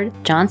Warlord,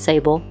 John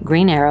Sable,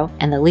 Green Arrow,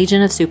 and the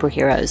Legion of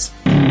Superheroes.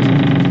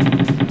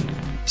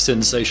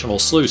 Sensational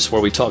Sleuths,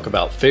 where we talk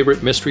about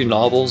favorite mystery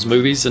novels,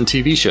 movies, and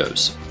TV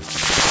shows.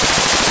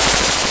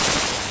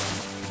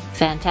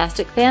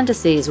 Fantastic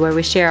Fantasies, where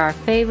we share our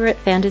favorite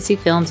fantasy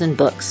films and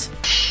books.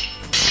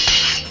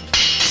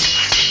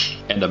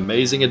 And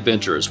Amazing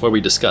Adventures, where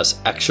we discuss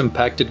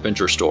action-packed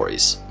adventure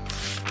stories.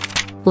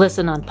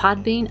 Listen on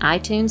Podbean,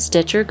 iTunes,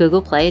 Stitcher,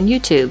 Google Play, and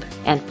YouTube.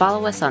 And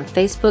follow us on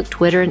Facebook,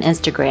 Twitter, and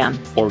Instagram.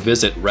 Or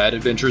visit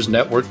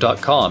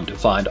radadventuresnetwork.com to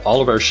find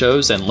all of our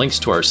shows and links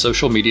to our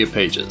social media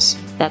pages.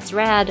 That's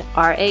RAD,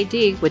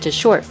 R-A-D, which is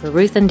short for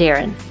Ruth and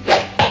Darren.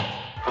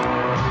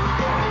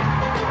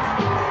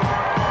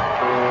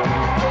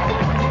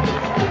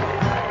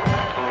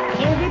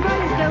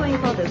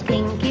 those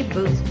kinky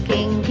boots,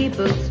 kinky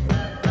boots.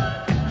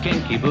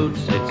 Kinky boots,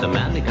 it's a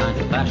manly kind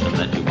of fashion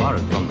that you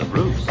borrowed from the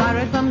brutes.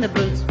 Borrowed from the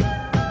boots.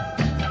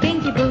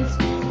 Kinky boots,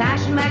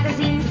 fashion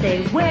magazines,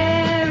 they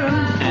wear 'em.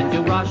 And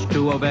you rush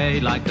to obey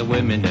like the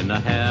women in a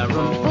harem.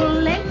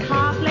 Full length,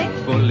 half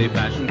length, Fully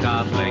fashioned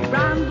calf length.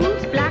 brown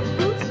boots, black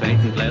boots,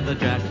 Patent leather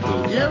jack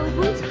boots. low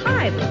boots,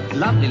 high boots.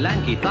 Lovely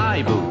lanky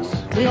thigh boots.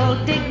 We all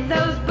dig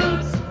those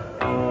boots.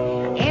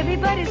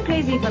 Everybody's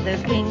crazy for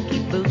those kinky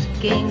boots,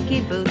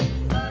 kinky boots.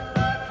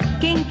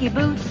 Kinky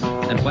boots.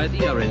 And whether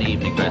you're in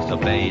evening dress or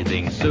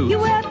bathing suits, You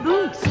wear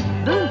boots,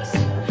 boots,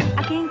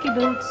 a kinky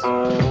boots.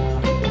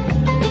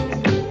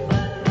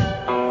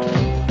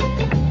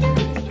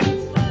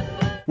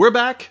 We're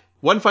back.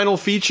 One final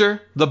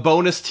feature, the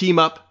bonus team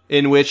up,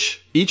 in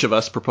which each of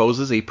us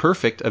proposes a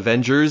perfect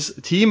Avengers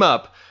team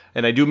up.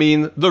 And I do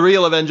mean the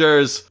real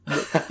Avengers.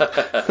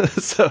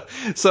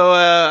 So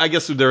I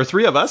guess there are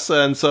three of us,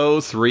 and so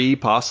three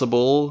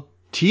possible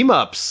team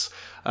ups.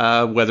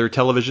 Whether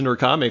television or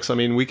comics, I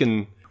mean, we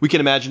can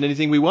imagine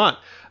anything we want.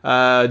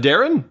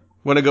 Darren,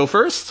 want to go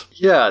first?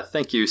 Yeah,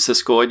 thank you,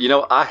 Siskoid. You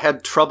know, I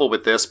had trouble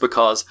with this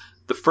because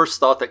the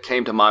first thought that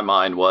came to my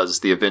mind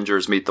was the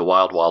Avengers meet the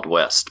Wild Wild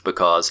West,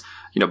 because,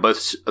 you know,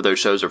 both of those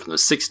shows are from the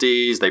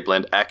 60s. They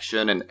blend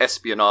action and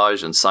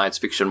espionage and science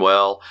fiction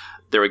well.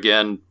 They're,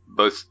 again,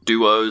 both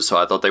duos, so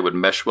I thought they would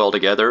mesh well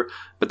together.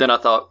 But then I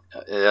thought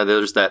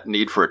there's that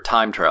need for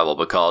time travel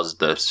because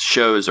the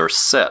shows are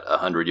set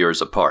 100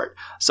 years apart.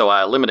 So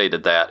I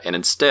eliminated that, and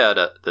instead,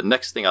 the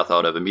next thing I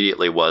thought of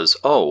immediately was,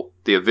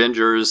 the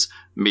Avengers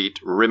meet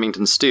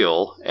Remington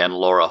Steele and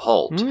Laura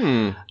Holt.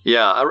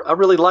 Yeah, I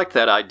really like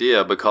that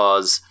idea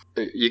because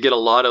you get a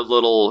lot of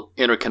little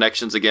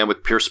interconnections again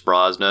with Pierce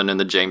Brosnan and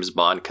the James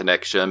Bond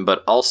connection,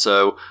 but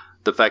also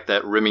the fact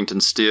that Remington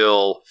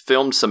Steele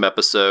filmed some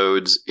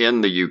episodes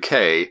in the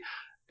UK,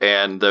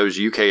 and those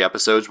UK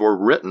episodes were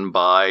written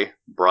by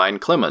Brian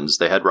Clemens,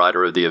 the head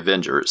writer of the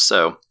Avengers.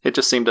 So it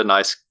just seemed a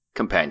nice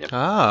companion.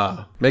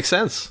 Ah, makes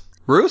sense.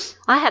 Ruth?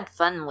 I had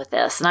fun with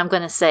this, and I'm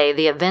going to say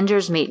the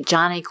Avengers meet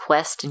Johnny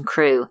Quest and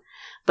crew.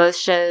 Both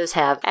shows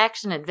have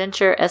action,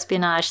 adventure,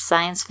 espionage,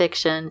 science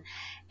fiction,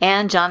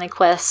 and Johnny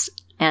Quest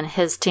and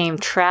his team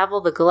travel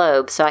the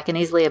globe, so I can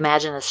easily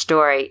imagine a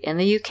story in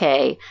the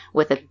UK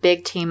with a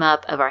big team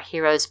up of our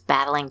heroes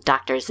battling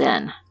Dr.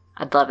 Zen.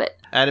 I'd love it.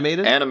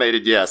 Animated?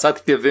 Animated, yes. I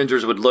think the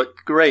Avengers would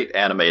look great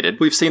animated.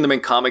 We've seen them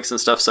in comics and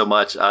stuff so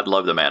much. I'd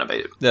love them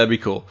animated. That'd be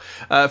cool.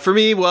 For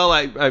me, well,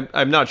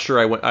 I'm not sure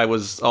I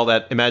was all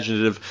that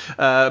imaginative,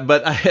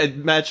 but I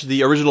had matched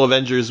the original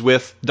Avengers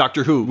with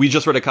Doctor Who. We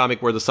just read a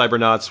comic where the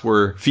Cybernauts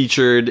were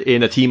featured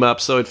in a team-up,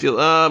 so it feels,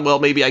 well,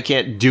 maybe I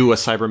can't do a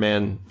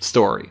Cyberman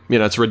story. You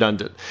know, it's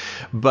redundant.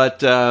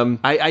 But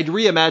I'd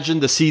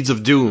reimagined the Seeds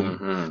of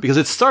Doom, because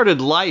it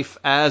started life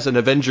as an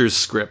Avengers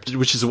script,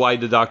 which is why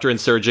the Doctor and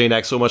Sarah Jane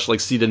act so much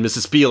like Sid and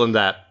Mrs. Peel in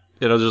that.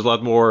 You know, there's a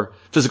lot more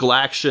physical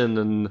action,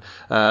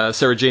 and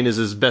Sarah Jane is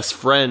his best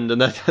friend,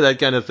 and that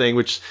kind of thing,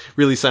 which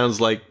really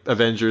sounds like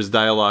Avengers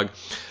dialogue.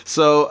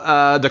 So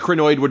the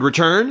Krynoid would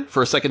return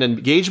for a second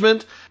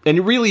engagement, and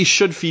it really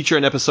should feature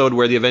an episode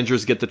where the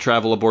Avengers get to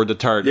travel aboard the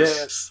TARDIS.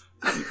 Yes.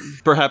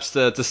 Perhaps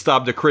to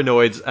stop the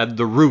Krynoids at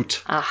the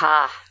root.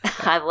 Aha.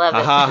 I love it.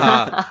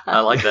 Aha. I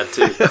like that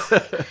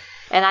too.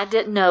 And I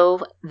didn't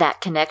know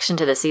that connection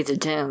to the Seeds of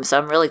Doom, so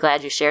I'm really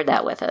glad you shared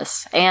that with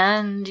us.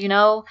 And, you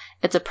know,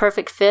 it's a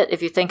perfect fit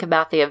if you think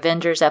about the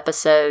Avengers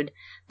episode,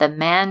 The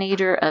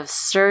Man-Eater of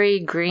Surrey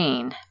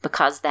Green,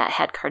 because that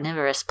had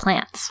carnivorous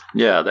plants.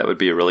 Yeah, that would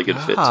be a really good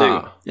fit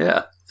too.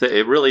 Yeah.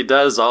 It really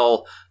does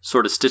all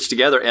sort of stitch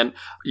together. And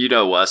you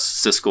know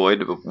us,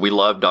 Siskoid, we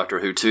love Doctor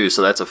Who too,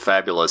 so that's a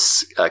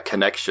fabulous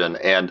connection.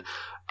 And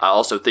I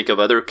also think of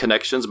other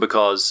connections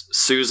because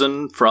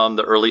Susan from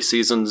the early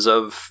seasons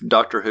of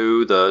Doctor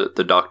Who,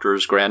 the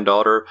Doctor's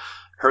granddaughter,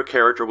 her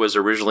character was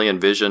originally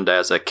envisioned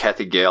as a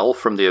Kathy Gale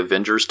from the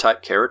Avengers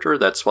type character.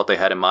 That's what they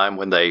had in mind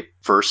when they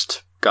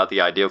first got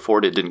the idea for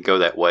it. It didn't go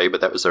that way, but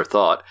that was their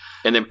thought.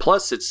 And then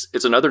plus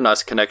it's another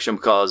nice connection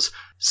because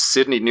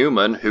Sidney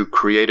Newman, who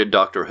created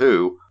Doctor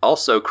Who,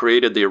 also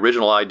created the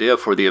original idea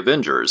for the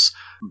Avengers.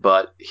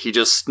 But he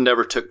just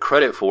never took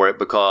credit for it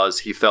because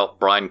he felt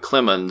Brian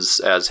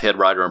Clemens, as head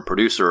writer and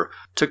producer,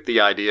 took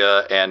the idea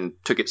and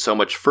took it so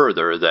much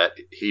further that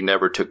he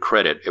never took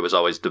credit. It was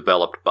always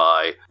developed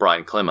by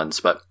Brian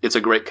Clemens. But it's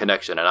a great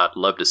connection, and I'd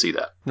love to see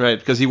that. Right,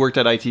 because he worked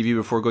at ITV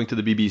before going to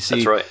the BBC.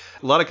 That's right.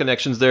 A lot of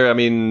connections there. I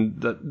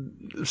mean,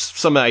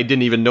 some I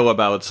didn't even know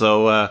about.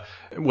 So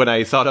when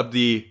I thought up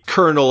the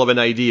kernel of an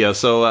idea.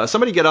 So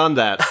somebody get on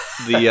that,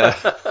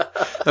 the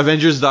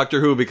Avengers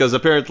Doctor Who, because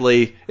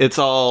apparently it's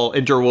all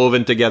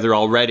interwoven together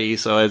already.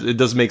 So it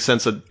does make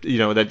sense that, you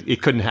know, that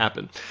it couldn't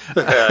happen.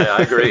 I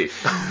agree.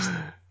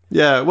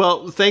 Yeah,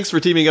 well, thanks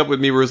for teaming up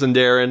with me, Ruth and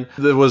Darren.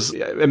 It was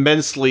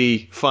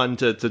immensely fun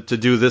to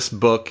do this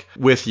book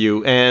with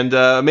you.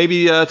 And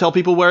maybe tell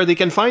people where they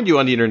can find you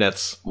on the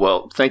internets.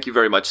 Well, thank you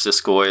very much,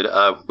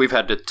 Siskoid. We've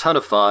had a ton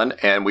of fun,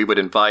 and we would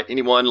invite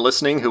anyone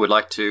listening who would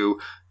like to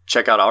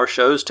check out our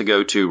shows to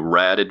go to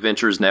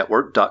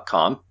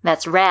radadventuresnetwork.com.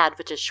 That's RAD,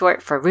 which is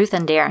short for Ruth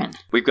and Darren.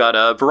 We've got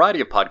a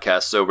variety of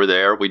podcasts over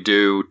there. We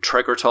do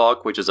Trekker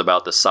Talk, which is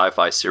about the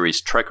sci-fi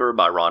series Trekker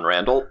by Ron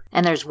Randall.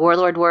 And there's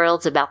Warlord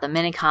Worlds about the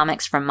mini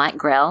comics from Mike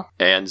Grell.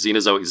 And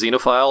Xenozoic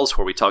Xenophiles,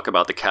 where we talk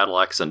about the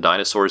Cadillacs and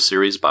Dinosaurs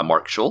series by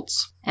Mark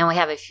Schultz. And we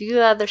have a few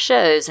other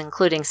shows,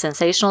 including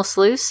Sensational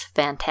Sleuths,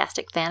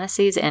 Fantastic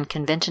Fantasies, and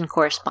Convention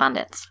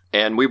Correspondence.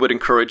 And we would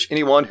encourage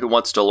anyone who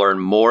wants to learn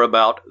more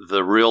about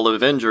the real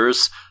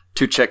Avengers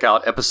to check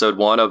out episode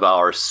 1 of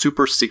our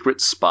Super Secret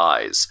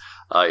Spies.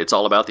 It's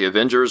all about the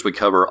Avengers. We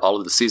cover all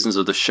of the seasons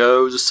of the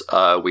shows.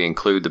 We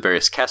include the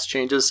various cast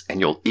changes, and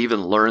you'll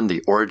even learn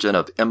the origin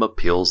of Emma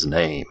Peel's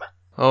name.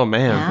 Oh,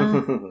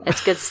 man. Yeah,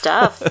 it's good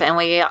stuff. And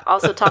we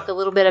also talk a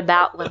little bit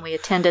about when we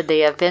attended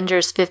the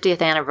Avengers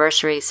 50th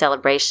anniversary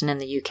celebration in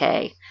the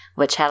UK,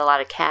 which had a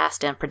lot of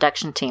cast and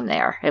production team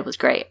there. It was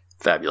great.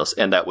 Fabulous.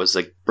 And that was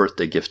a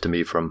birthday gift to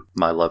me from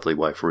my lovely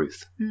wife,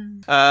 Ruth.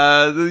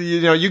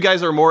 You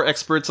guys are more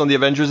experts on the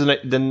Avengers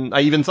than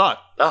I even thought.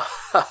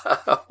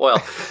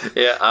 Well,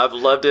 yeah, I've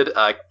loved it.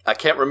 I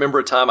can't remember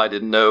a time I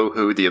didn't know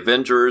who the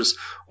Avengers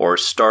or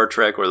Star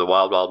Trek or the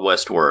Wild Wild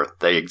West were.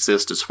 They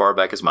exist as far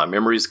back as my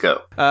memories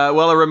go.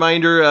 Well, a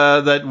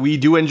reminder that we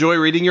do enjoy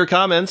reading your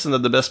comments, and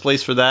that the best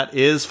place for that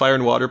is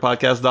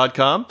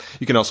fireandwaterpodcast.com.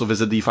 You can also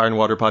visit the Fire and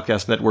Water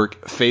Podcast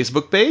Network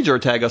Facebook page or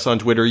tag us on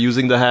Twitter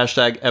using the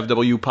hashtag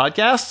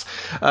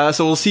FWPodcasts.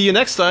 So we'll see you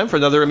next time for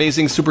another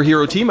amazing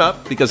superhero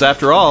team-up, because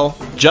after all,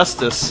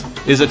 justice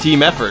is a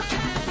team effort.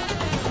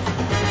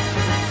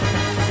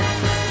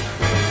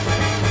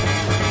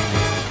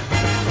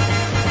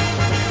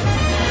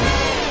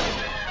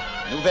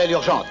 Nouvelle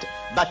urgente.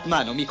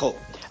 Batman au micro.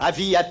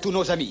 Avis à tous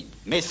nos amis.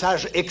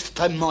 Message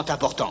extrêmement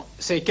important.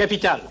 C'est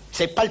capital.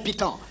 C'est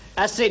palpitant.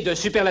 Assez de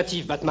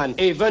superlatifs, Batman.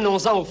 Et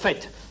venons-en au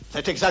fait.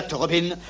 C'est exact, Robin.